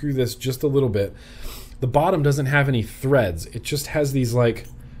to unscrew this just a little bit. The bottom doesn't have any threads. It just has these like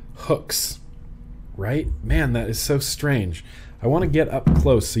hooks, right? Man, that is so strange. I want to get up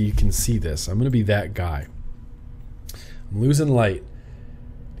close so you can see this. I'm going to be that guy. I'm losing light.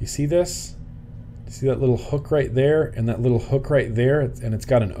 Do you see this? See that little hook right there and that little hook right there, and it's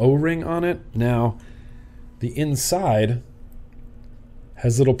got an O-ring on it. Now the inside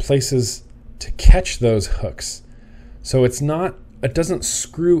has little places to catch those hooks, so it doesn't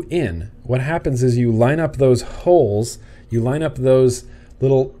screw in. What happens is you line up those holes, you line up those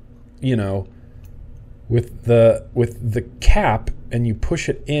little, with the cap, and you push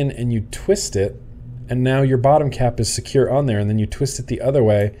it in and you twist it, and now your bottom cap is secure on there, and then you twist it the other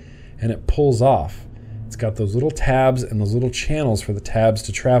way and it pulls off. It's got those little tabs and those little channels for the tabs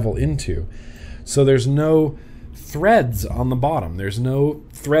to travel into. So there's no threads on the bottom. There's no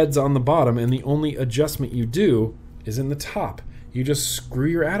threads on the bottom, and the only adjustment you do is in the top. You just screw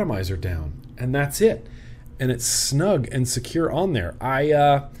your atomizer down, and that's it. And it's snug and secure on there.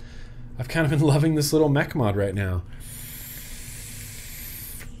 I've kind of been loving this little mech mod right now.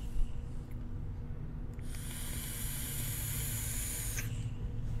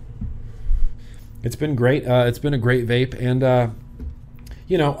 It's been great. It's been a great vape, and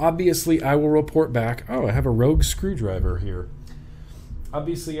obviously I will report back. Oh, I have a Rogue screwdriver here.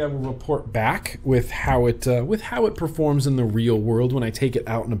 Obviously, I will report back with how it performs in the real world when I take it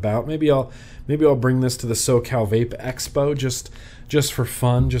out and about. Maybe I'll bring this to the SoCal Vape Expo just for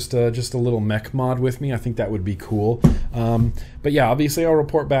fun, just a little mech mod with me. I think that would be cool. But yeah, obviously I'll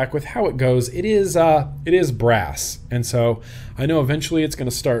report back with how it goes. It is brass, and so I know eventually it's going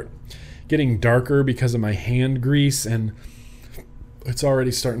to start getting darker because of my hand grease, and it's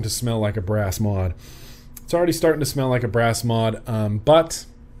already starting to smell like a brass mod. But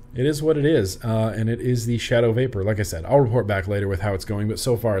it is what it is, and it is the Shadow Vapor. Like I said, I'll report back later with how it's going, but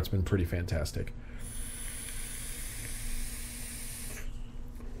so far it's been pretty fantastic.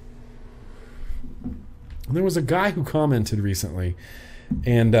 And there was a guy who commented recently,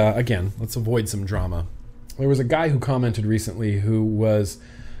 and again, let's avoid some drama. There was a guy who commented recently who was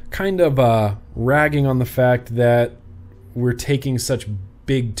kind of ragging on the fact that we're taking such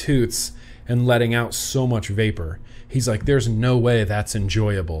big toots and letting out so much vapor. He's like, there's no way that's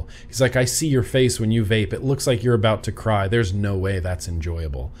enjoyable. He's like, I see your face when you vape. It looks like you're about to cry. There's no way that's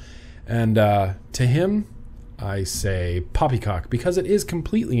enjoyable. And to him, I say poppycock, because it is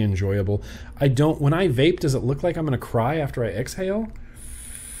completely enjoyable. When I vape, does it look like I'm going to cry after I exhale?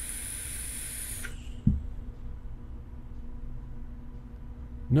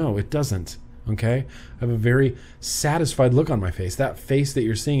 No, it doesn't. Okay? I have a very satisfied look on my face. That face that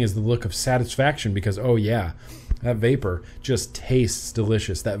you're seeing is the look of satisfaction because, oh yeah, that vapor just tastes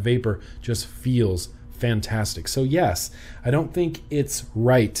delicious. That vapor just feels fantastic. So yes, I don't think it's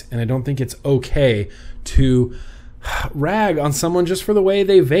right, and I don't think it's okay to rag on someone just for the way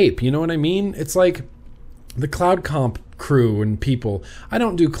they vape. You know what I mean? It's like the Cloud Comp crew and people. I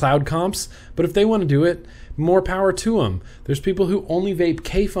don't do Cloud Comps, but if they want to do it, More power to them. There's people who only vape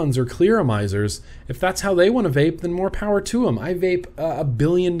K-Funs or Clearamizers. If that's how they want to vape, then more power to them. I vape a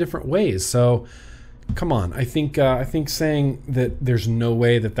billion different ways. So come on. I think saying that there's no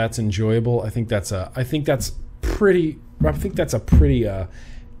way that that's enjoyable, I think that's a pretty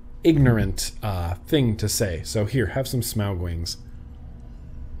ignorant thing to say. So here, have some Smaug wings.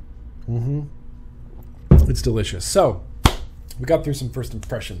 It's delicious. So we got through some first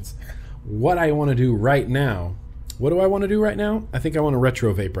impressions. What I want to do right now. What do I want to do right now? I think I want to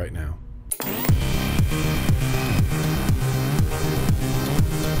retro vape right now.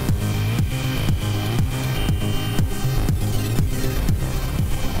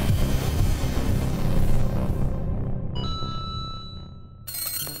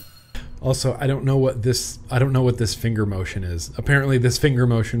 Also, I don't know what this finger motion is. Apparently this finger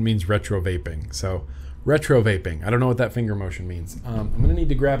motion means retro vaping. So, retro vaping. I don't know what that finger motion means. I'm going to need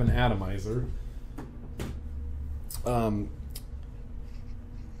to grab an atomizer.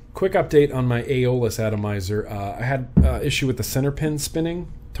 Quick update on my Aeolus atomizer. I had issue with the center pin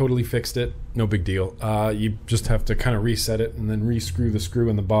spinning. Totally fixed it. No big deal. You just have to kind of reset it and then re-screw the screw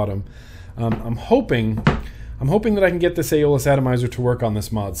in the bottom. I'm hoping that I can get this Aeolus atomizer to work on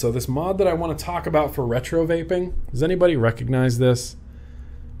this mod. So this mod that I want to talk about for retro vaping, does anybody recognize this?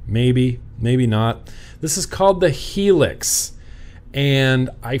 Maybe, maybe not. This is called the Helix.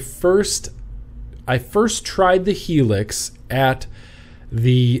 And I first tried the Helix at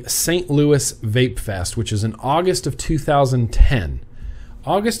the St. Louis Vape Fest, which is in August of 2010.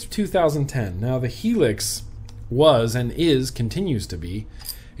 August of 2010. Now the Helix was and continues to be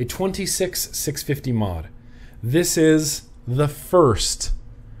a 26650 mod. This is the first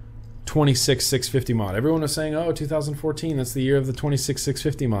 26650 mod. Everyone was saying, oh, 2014, that's the year of the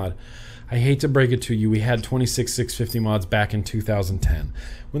 26650 mod. I hate to break it to you, we had 26650 mods back in 2010.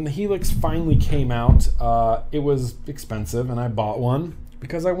 When the Helix finally came out, it was expensive, and I bought one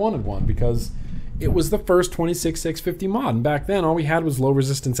because I wanted one, because it was the first 26650 mod. And back then, all we had was low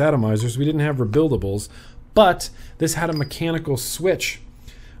resistance atomizers. We didn't have rebuildables, but this had a mechanical switch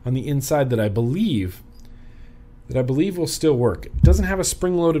on the inside that I believe will still work. It doesn't have a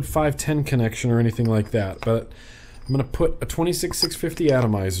spring-loaded 510 connection or anything like that, but I'm going to put a 26650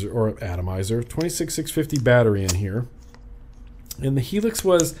 atomizer, 26650 battery in here. And the Helix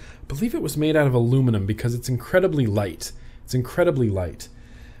was, I believe it was made out of aluminum because it's incredibly light. It's incredibly light.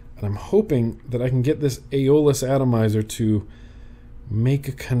 And I'm hoping that I can get this Aeolus atomizer to make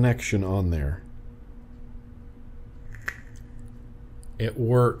a connection on there. It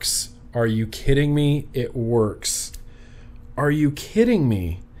works. Are you kidding me? It works. Are you kidding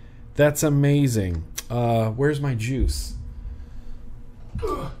me? That's amazing. Where's my juice?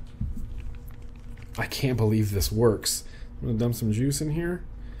 I can't believe this works. I'm going to dump some juice in here.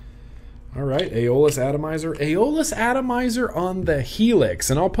 All right, Aeolus atomizer. Aeolus atomizer on the Helix.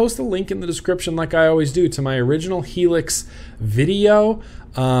 And I'll post a link in the description like I always do to my original Helix video.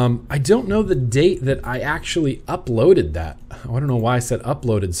 I don't know the date that I actually uploaded that. I don't know why I said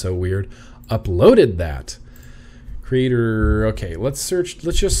uploaded so weird. Uploaded that. Creator, okay, let's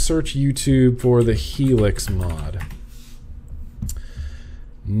just search YouTube for the Helix mod.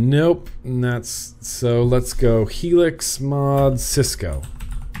 Nope, so let's go Helix mod Cisco.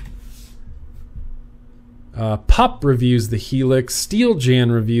 Pup reviews the Helix.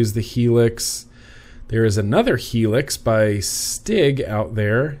 Steeljan reviews the Helix. There is another Helix by Stig out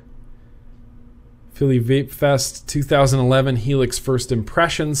there. Philly Vape Fest 2011 Helix First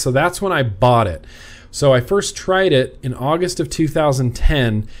Impressions. So that's when I bought it. So I first tried it in August of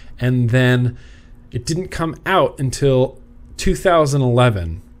 2010, and then it didn't come out until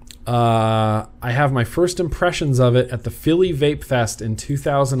 2011. I have my first impressions of it at the Philly Vape Fest in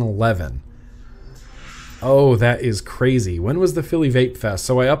 2011. Oh, that is crazy. When was the Philly Vape Fest?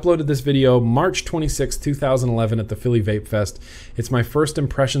 So I uploaded this video March 26, 2011 at the Philly Vape Fest. It's my first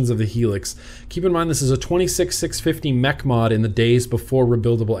impressions of the Helix. Keep in mind this is a 26650 mech mod in the days before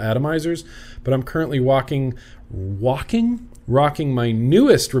rebuildable atomizers, but I'm currently rocking my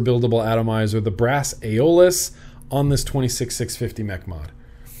newest rebuildable atomizer, the Brass Aeolus, on this 26650 mech mod.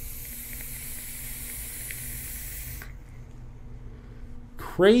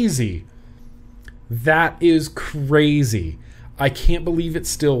 Crazy. That is crazy. I can't believe it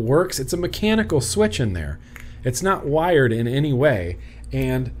still works. It's a mechanical switch in there. It's not wired in any way.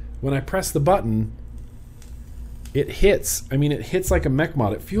 And when I press the button, it hits. I mean, it hits like a mech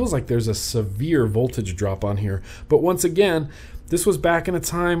mod. It feels like there's a severe voltage drop on here. But once again, this was back in a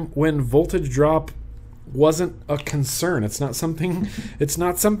time when voltage drop wasn't a concern. It's not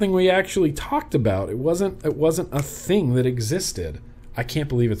something we actually talked about. It wasn't a thing that existed. I can't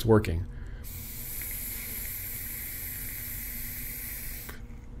believe it's working.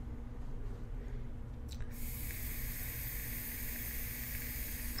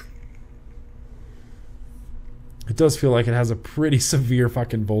 It does feel like it has a pretty severe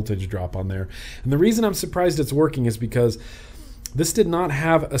fucking voltage drop on there. And the reason I'm surprised it's working is because this did not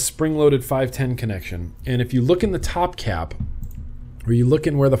have a spring-loaded 510 connection. And if you look in the top cap, or you look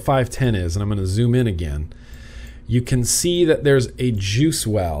in where the 510 is, and I'm going to zoom in again, you can see that there's a juice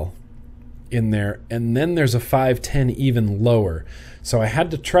well in there, and then there's a 510 even lower. So I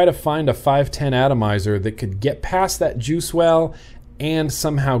had to try to find a 510 atomizer that could get past that juice well and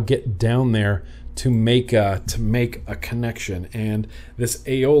somehow get down there to make a connection. And this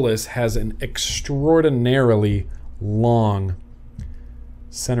Aeolus has an extraordinarily long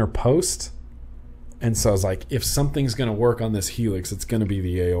center post. And so I was like, if something's going to work on this Helix, it's going to be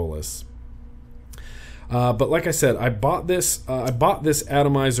the Aeolus. But like I said, I bought this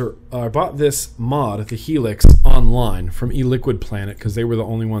atomizer. I bought this mod, the Helix, online from eLiquid Planet because they were the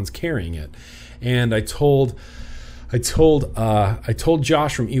only ones carrying it. And I told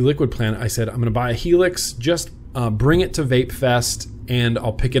Josh from eLiquid Planet, I said, I'm going to buy a Helix. Just bring it to Vape Fest, and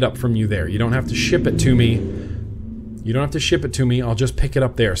I'll pick it up from you there. You don't have to ship it to me. I'll just pick it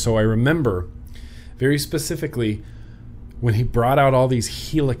up there. So I remember very specifically when he brought out all these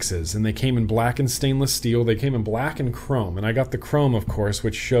Helixes, and they came in black and stainless steel. They came in black and chrome, and I got the chrome, of course,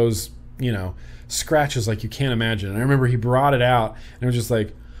 which shows, scratches like you can't imagine. And I remember he brought it out, and it was just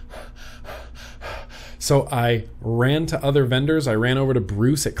like... So I ran to other vendors. I ran over to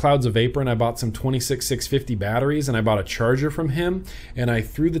Bruce at Clouds of Vapor, and I bought some 26650 batteries, and I bought a charger from him, and I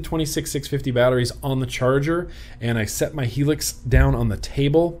threw the 26650 batteries on the charger, and I set my Helix down on the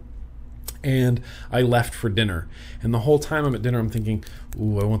table, and I left for dinner. And the whole time I'm at dinner, I'm thinking,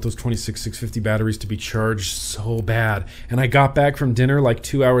 ooh, I want those 26650 batteries to be charged so bad. And I got back from dinner like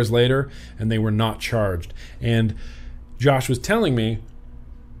 2 hours later, and they were not charged. And Josh was telling me,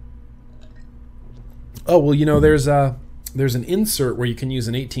 oh, well, there's an insert where you can use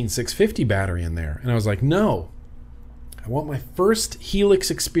an 18650 battery in there. And I was like, no. I want my first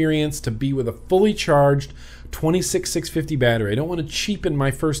Helix experience to be with a fully charged 26650 battery. I don't want to cheapen my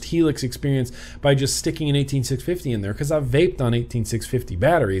first Helix experience by just sticking an 18650 in there, because I've vaped on 18650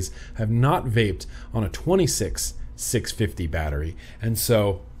 batteries. I have not vaped on a 26650 battery. And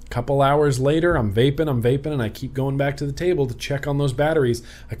so a couple hours later, I'm vaping, and I keep going back to the table to check on those batteries.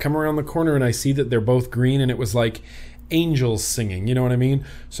 I come around the corner and I see that they're both green, and it was like angels singing, you know what I mean?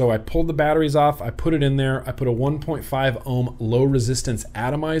 So I pulled the batteries off, I put it in there, I put a 1.5 ohm low resistance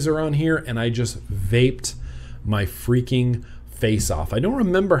atomizer on here, and I just vaped my freaking face off. I don't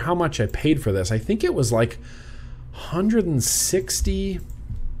remember how much I paid for this. I think it was like 160,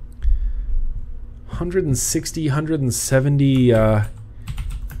 170,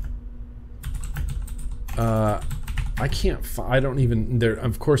 I can't, I don't even,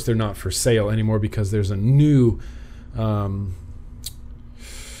 of course they're not for sale anymore because there's a new,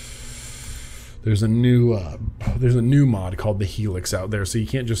 there's a new mod called the Helix out there, so you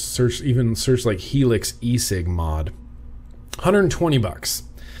can't just search like Helix eSig mod. $120.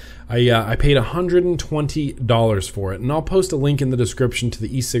 I paid $120 for it, and I'll post a link in the description to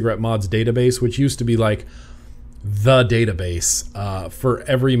the e-cigarette mods database, which used to be like the database for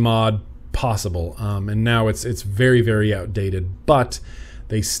every mod possible, and now it's very, very outdated, but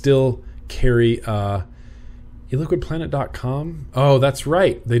they still carry eLiquidPlanet.com. Oh, that's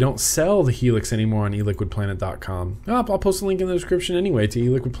right. They don't sell the Helix anymore on eLiquidPlanet.com. Oh, I'll post a link in the description anyway to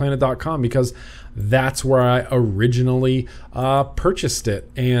eLiquidPlanet.com because that's where I originally purchased it.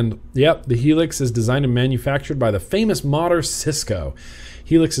 And yep, the Helix is designed and manufactured by the famous modder Cisco.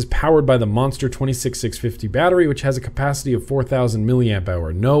 Helix is powered by the Monster 26650 battery, which has a capacity of 4,000 milliamp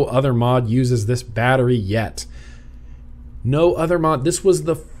hour. No other mod uses this battery yet. No other mod. This was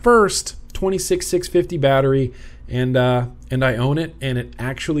the first 26650 battery, and I own it, and it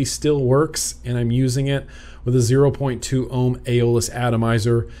actually still works, and I'm using it with a 0.2 ohm Aeolus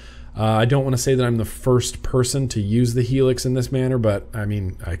atomizer. I don't want to say that I'm the first person to use the Helix in this manner, but I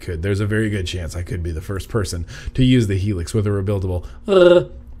mean, I could. There's a very good chance I could be the first person to use the Helix with a rebuildable.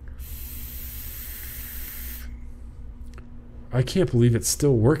 I can't believe it's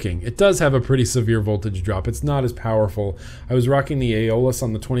still working. It does have a pretty severe voltage drop. It's not as powerful. I was rocking the Aeolus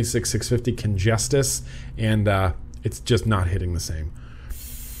on the 26650 Congestus, and it's just not hitting the same.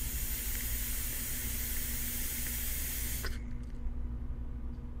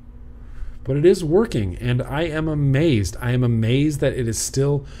 But it is working, and I am amazed. I am amazed that it is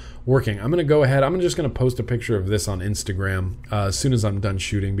still working. I'm going to go ahead. I'm just going to post a picture of this on Instagram as soon as I'm done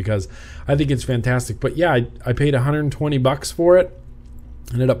shooting because I think it's fantastic. But yeah, I paid $120 for it.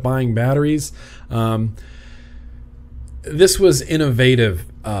 Ended up buying batteries. This was innovative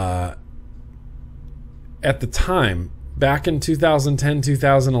at the time. Back in 2010,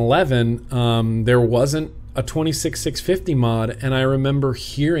 2011, there wasn't a 26650 mod, and I remember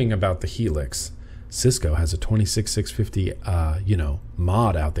hearing about the Helix. Cisco has a 26650,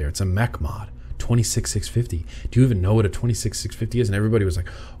 mod out there. It's a mech mod, 26650. Do you even know what a 26650 is? And everybody was like,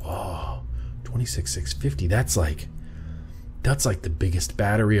 "Oh, 26650. That's like the biggest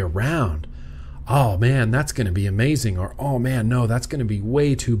battery around. Oh man, that's going to be amazing." Or, "Oh man, no, that's going to be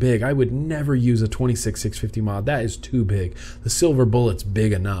way too big. I would never use a 26650 mod. That is too big. The Silver Bullet's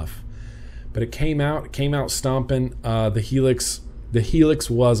big enough." But it came out stomping. The Helix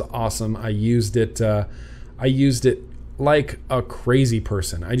was awesome. I used it like a crazy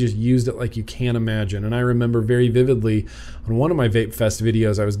person. I just used it like you can't imagine. And I remember very vividly on one of my Vape Fest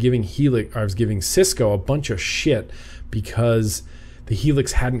videos, I was giving Cisco a bunch of shit because the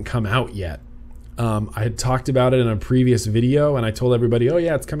Helix hadn't come out yet. I had talked about it in a previous video, and I told everybody, "Oh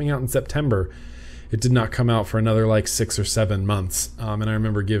yeah, it's coming out in September." It did not come out for another like 6 or 7 months. And I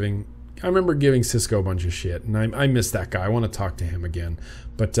remember giving Cisco a bunch of shit, and I miss that guy. I want to talk to him again.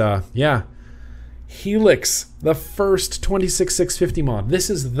 But yeah, Helix, the first 26650 mod.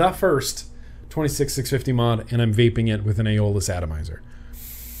 This is the first 26650 mod, and I'm vaping it with an Aeolus atomizer.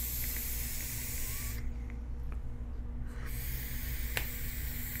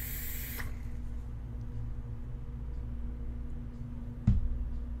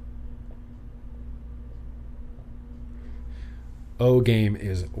 O game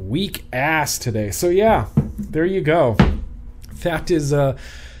is weak ass today. So yeah, there you go. That is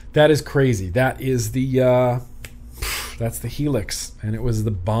crazy. That is that's the Helix, and it was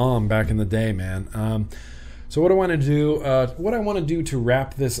the bomb back in the day, man. So what I want to do to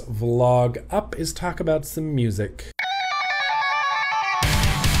wrap this vlog up is talk about some music.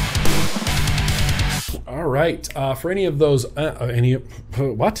 All right. For any of those,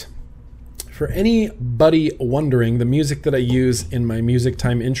 For anybody wondering, the music that I use in my Music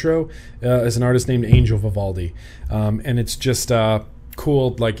Time intro is an artist named Angel Vivaldi. And it's just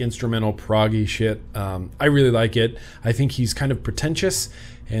cool, like instrumental proggy shit. I really like it. I think he's kind of pretentious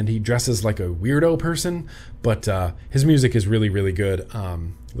and he dresses like a weirdo person, but his music is really, really good.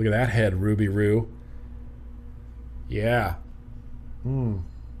 Look at that head, Ruby Roo. Yeah. You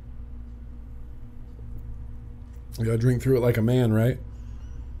gotta drink through it like a man, right?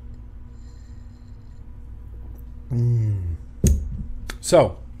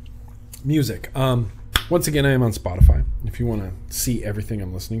 So, music. Once again, I am on Spotify. If you want to see everything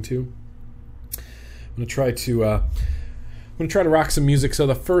I'm listening to, I'm gonna try to rock some music. So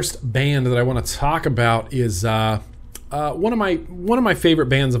the first band that I want to talk about is one of my favorite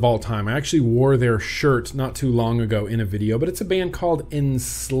bands of all time. I actually wore their shirt not too long ago in a video, but it's a band called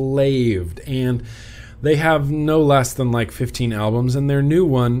Enslaved, and they have no less than like 15 albums. And their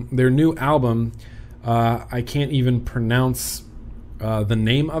new album. I can't even pronounce the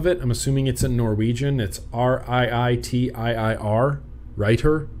name of it. I'm assuming it's in Norwegian. It's Riitiir,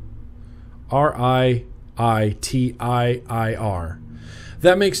 Writer. Riitiir.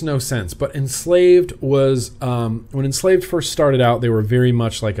 That makes no sense. But Enslaved was, when Enslaved first started out, they were very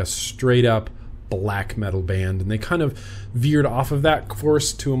much like a straight up black metal band. And they kind of veered off of that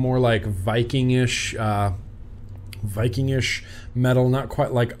course to a more like Viking-ish metal. Not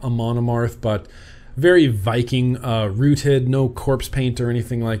quite like Amon Amarth, but very Viking rooted, no corpse paint or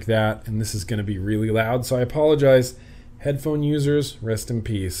anything like that. And this is going to be really loud, so I apologize. Headphone users, rest in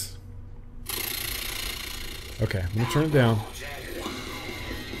peace. Okay, I'm going to turn it down.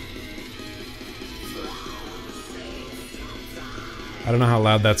 I don't know how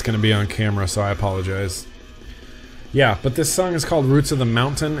loud that's going to be on camera, so I apologize. Yeah, but this song is called Roots of the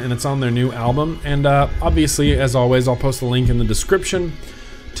Mountain, and it's on their new album. And obviously, as always, I'll post a link in the description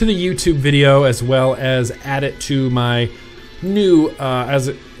to the YouTube video, as well as add it to my new I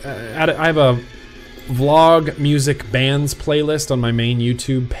have a vlog music bands playlist on my main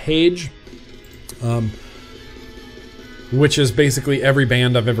YouTube page, which is basically every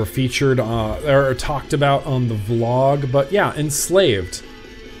band I've ever featured or talked about on the vlog. But yeah, Enslaved.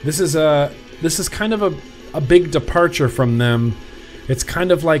 This is kind of a big departure from them. It's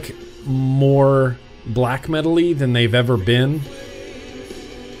kind of like more black metal-y than they've ever been.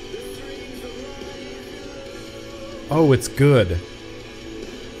 Oh, it's good.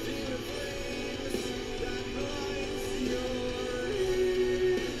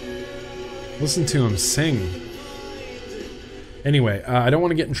 Listen to him sing. Anyway, I don't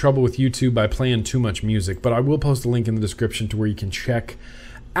want to get in trouble with YouTube by playing too much music, but I will post a link in the description to where you can check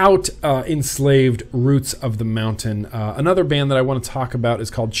out Enslaved, Roots of the Mountain. Another band that I want to talk about is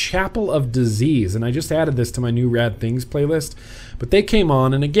called Chapel of Disease, and I just added this to my new Rad Things playlist. But they came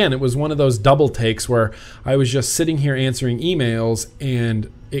on, and again, it was one of those double takes where I was just sitting here answering emails,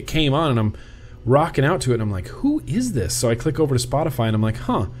 and it came on, and I'm rocking out to it, and I'm like, who is this? So I click over to Spotify, and I'm like,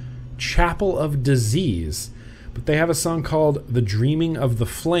 Chapel of Disease. But they have a song called The Dreaming of the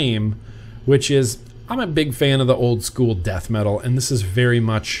Flame, which is, I'm a big fan of the old school death metal, and this is very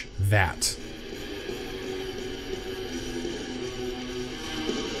much that.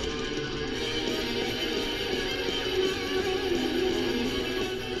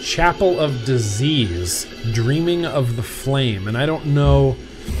 Chapel of Disease, Dreaming of the Flame. And I don't know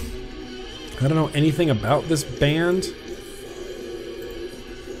anything about this band.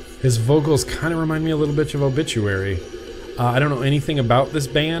 His vocals kind of remind me a little bit of Obituary. I don't know anything about this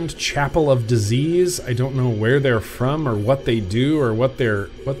band, Chapel of Disease. I don't know where they're from or what they do or what their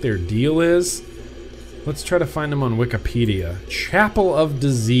deal is. Let's try to find them on Wikipedia. Chapel of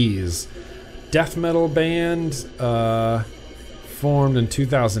Disease, death metal band, formed in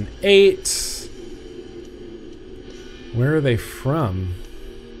 2008. Where are they from?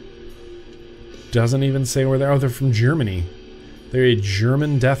 Doesn't even say where they are. Oh, they're from Germany. They're a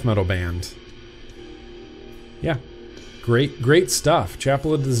German death metal band. Yeah. Great stuff.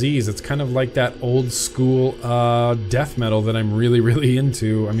 Chapel of Disease. It's kind of like that old school death metal that I'm really, really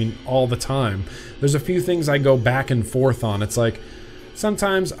into. I mean, all the time. There's a few things I go back and forth on. It's like,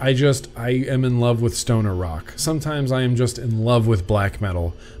 sometimes I am in love with stoner rock. Sometimes I am just in love with black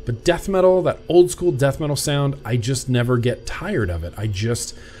metal. But death metal, that old school death metal sound, I just never get tired of it. I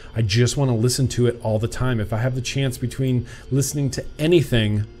just want to listen to it all the time. If I have the chance between listening to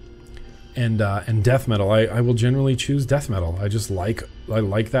anything and death metal, I will generally choose death metal. I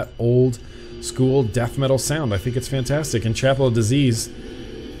like that old school death metal sound. I think it's fantastic. And Chapel of Disease,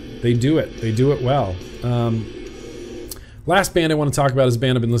 they do it. They do it well. Last band I want to talk about is a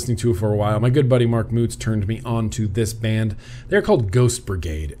band I've been listening to for a while. My good buddy Mark Moots turned me on to this band. They're called Ghost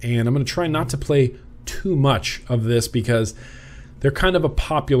Brigade, and I'm going to try not to play too much of this because they're kind of a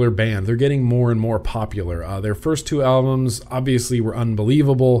popular band. They're getting more and more popular. Their first two albums obviously were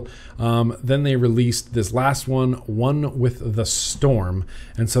unbelievable. Then they released this last one with the Storm.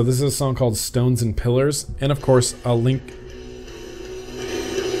 And so this is a song called Stones and Pillars. And of course, I'll link...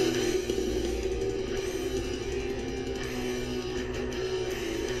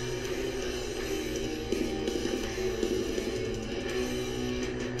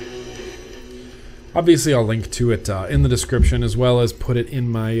 Obviously, I'll link to it in the description, as well as put it in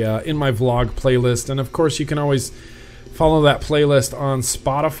my vlog playlist. And of course, you can always follow that playlist on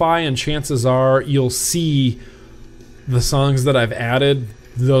Spotify, and chances are you'll see the songs that I've added.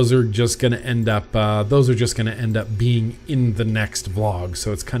 Those are just going to end up being in the next vlog.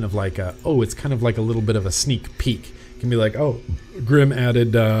 So it's kind of like a little bit of a sneak peek. It can be like, oh, Grim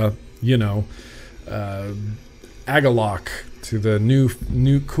added Agalloch to the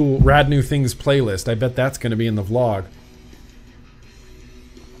new cool rad new things playlist. I bet that's going to be in the vlog.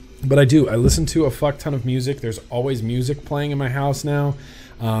 But I listen to a fuck ton of music. There's always music playing in my house now.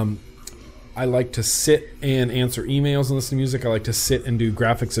 I like to sit and answer emails and listen to music. I like to sit and do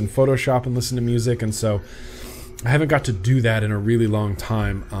graphics in Photoshop and listen to music. And so I haven't got to do that in a really long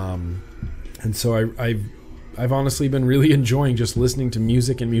time. And so I've honestly been really enjoying just listening to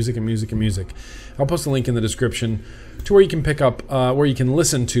music and music and music and music. I'll post a link in the description to where you can pick up, where you can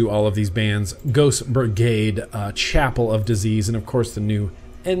listen to all of these bands: Ghost Brigade, Chapel of Disease, and of course the new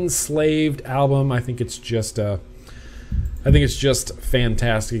Enslaved album. I think it's just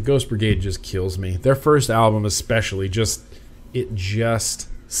fantastic. Ghost Brigade just kills me. Their first album especially, it just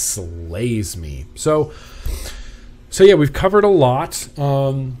slays me. So yeah, we've covered a lot.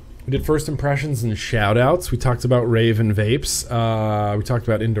 We did first impressions and shout-outs. We talked about Raven Vapes. We talked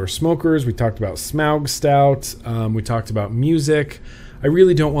about indoor smokers. We talked about Smaug Stout. We talked about music. I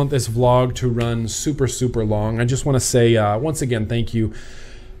really don't want this vlog to run super, super long. I just want to say, once again, thank you,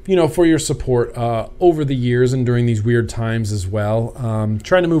 for your support over the years and during these weird times as well.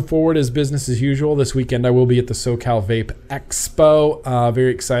 Trying to move forward as business as usual. This weekend I will be at the SoCal Vape Expo.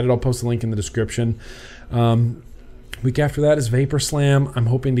 Very excited. I'll post a link in the description. Week after that is Vapor Slam. I'm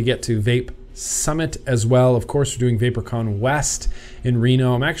hoping to get to Vape Summit as well. Of course, we're doing VaporCon West in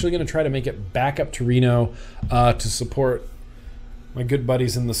Reno. I'm actually going to try to make it back up to Reno to support my good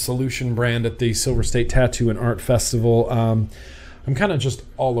buddies in the Solution brand at the Silver State Tattoo and Art Festival. I'm kind of just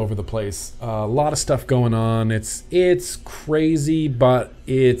all over the place. A lot of stuff going on. It's crazy, but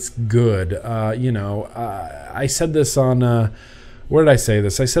it's good. I said this on... where did I say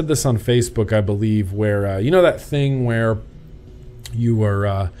this? I said this on Facebook, I believe, where that thing where you're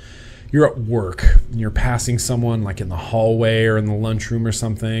at work and you're passing someone like in the hallway or in the lunchroom or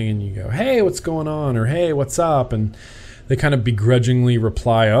something, and you go, "Hey, what's going on?" or "Hey, what's up?" and they kind of begrudgingly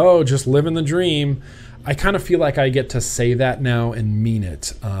reply, "Oh, just living the dream." I kind of feel like I get to say that now and mean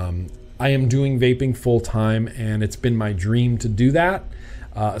it. I am doing vaping full time, and it's been my dream to do that,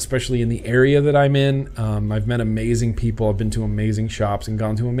 especially in the area that I'm in. I've met amazing people. I've been to amazing shops and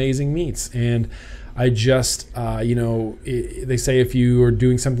gone to amazing meets. And I just, they say if you are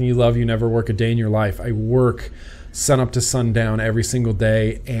doing something you love, you never work a day in your life. I work sun up to sundown every single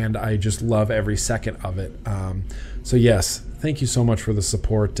day, and I just love every second of it. So yes, thank you so much for the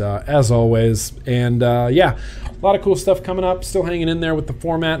support, as always. And a lot of cool stuff coming up. Still hanging in there with the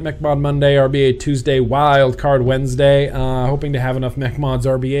format. MechMod Monday, RBA Tuesday, Wildcard Wednesday. Hoping to have enough MechMods,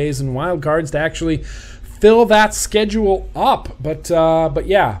 RBAs, and Wildcards to actually fill that schedule up. But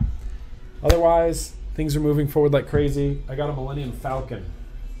yeah, otherwise, things are moving forward like crazy. I got a Millennium Falcon.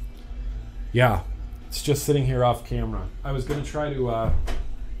 Yeah, it's just sitting here off camera. I was going to try to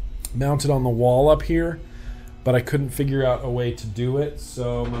mount it on the wall up here, but I couldn't figure out a way to do it,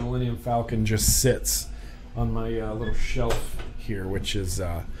 so my Millennium Falcon just sits on my little shelf here, which is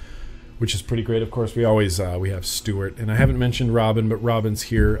pretty great. Of course, we have Stuart, and I haven't mentioned Robin, but Robin's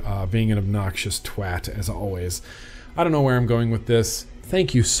here, being an obnoxious twat as always. I don't know where I'm going with this.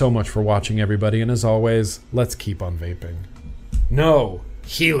 Thank you so much for watching, everybody, and as always, let's keep on vaping. No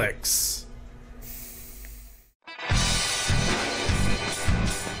Helix.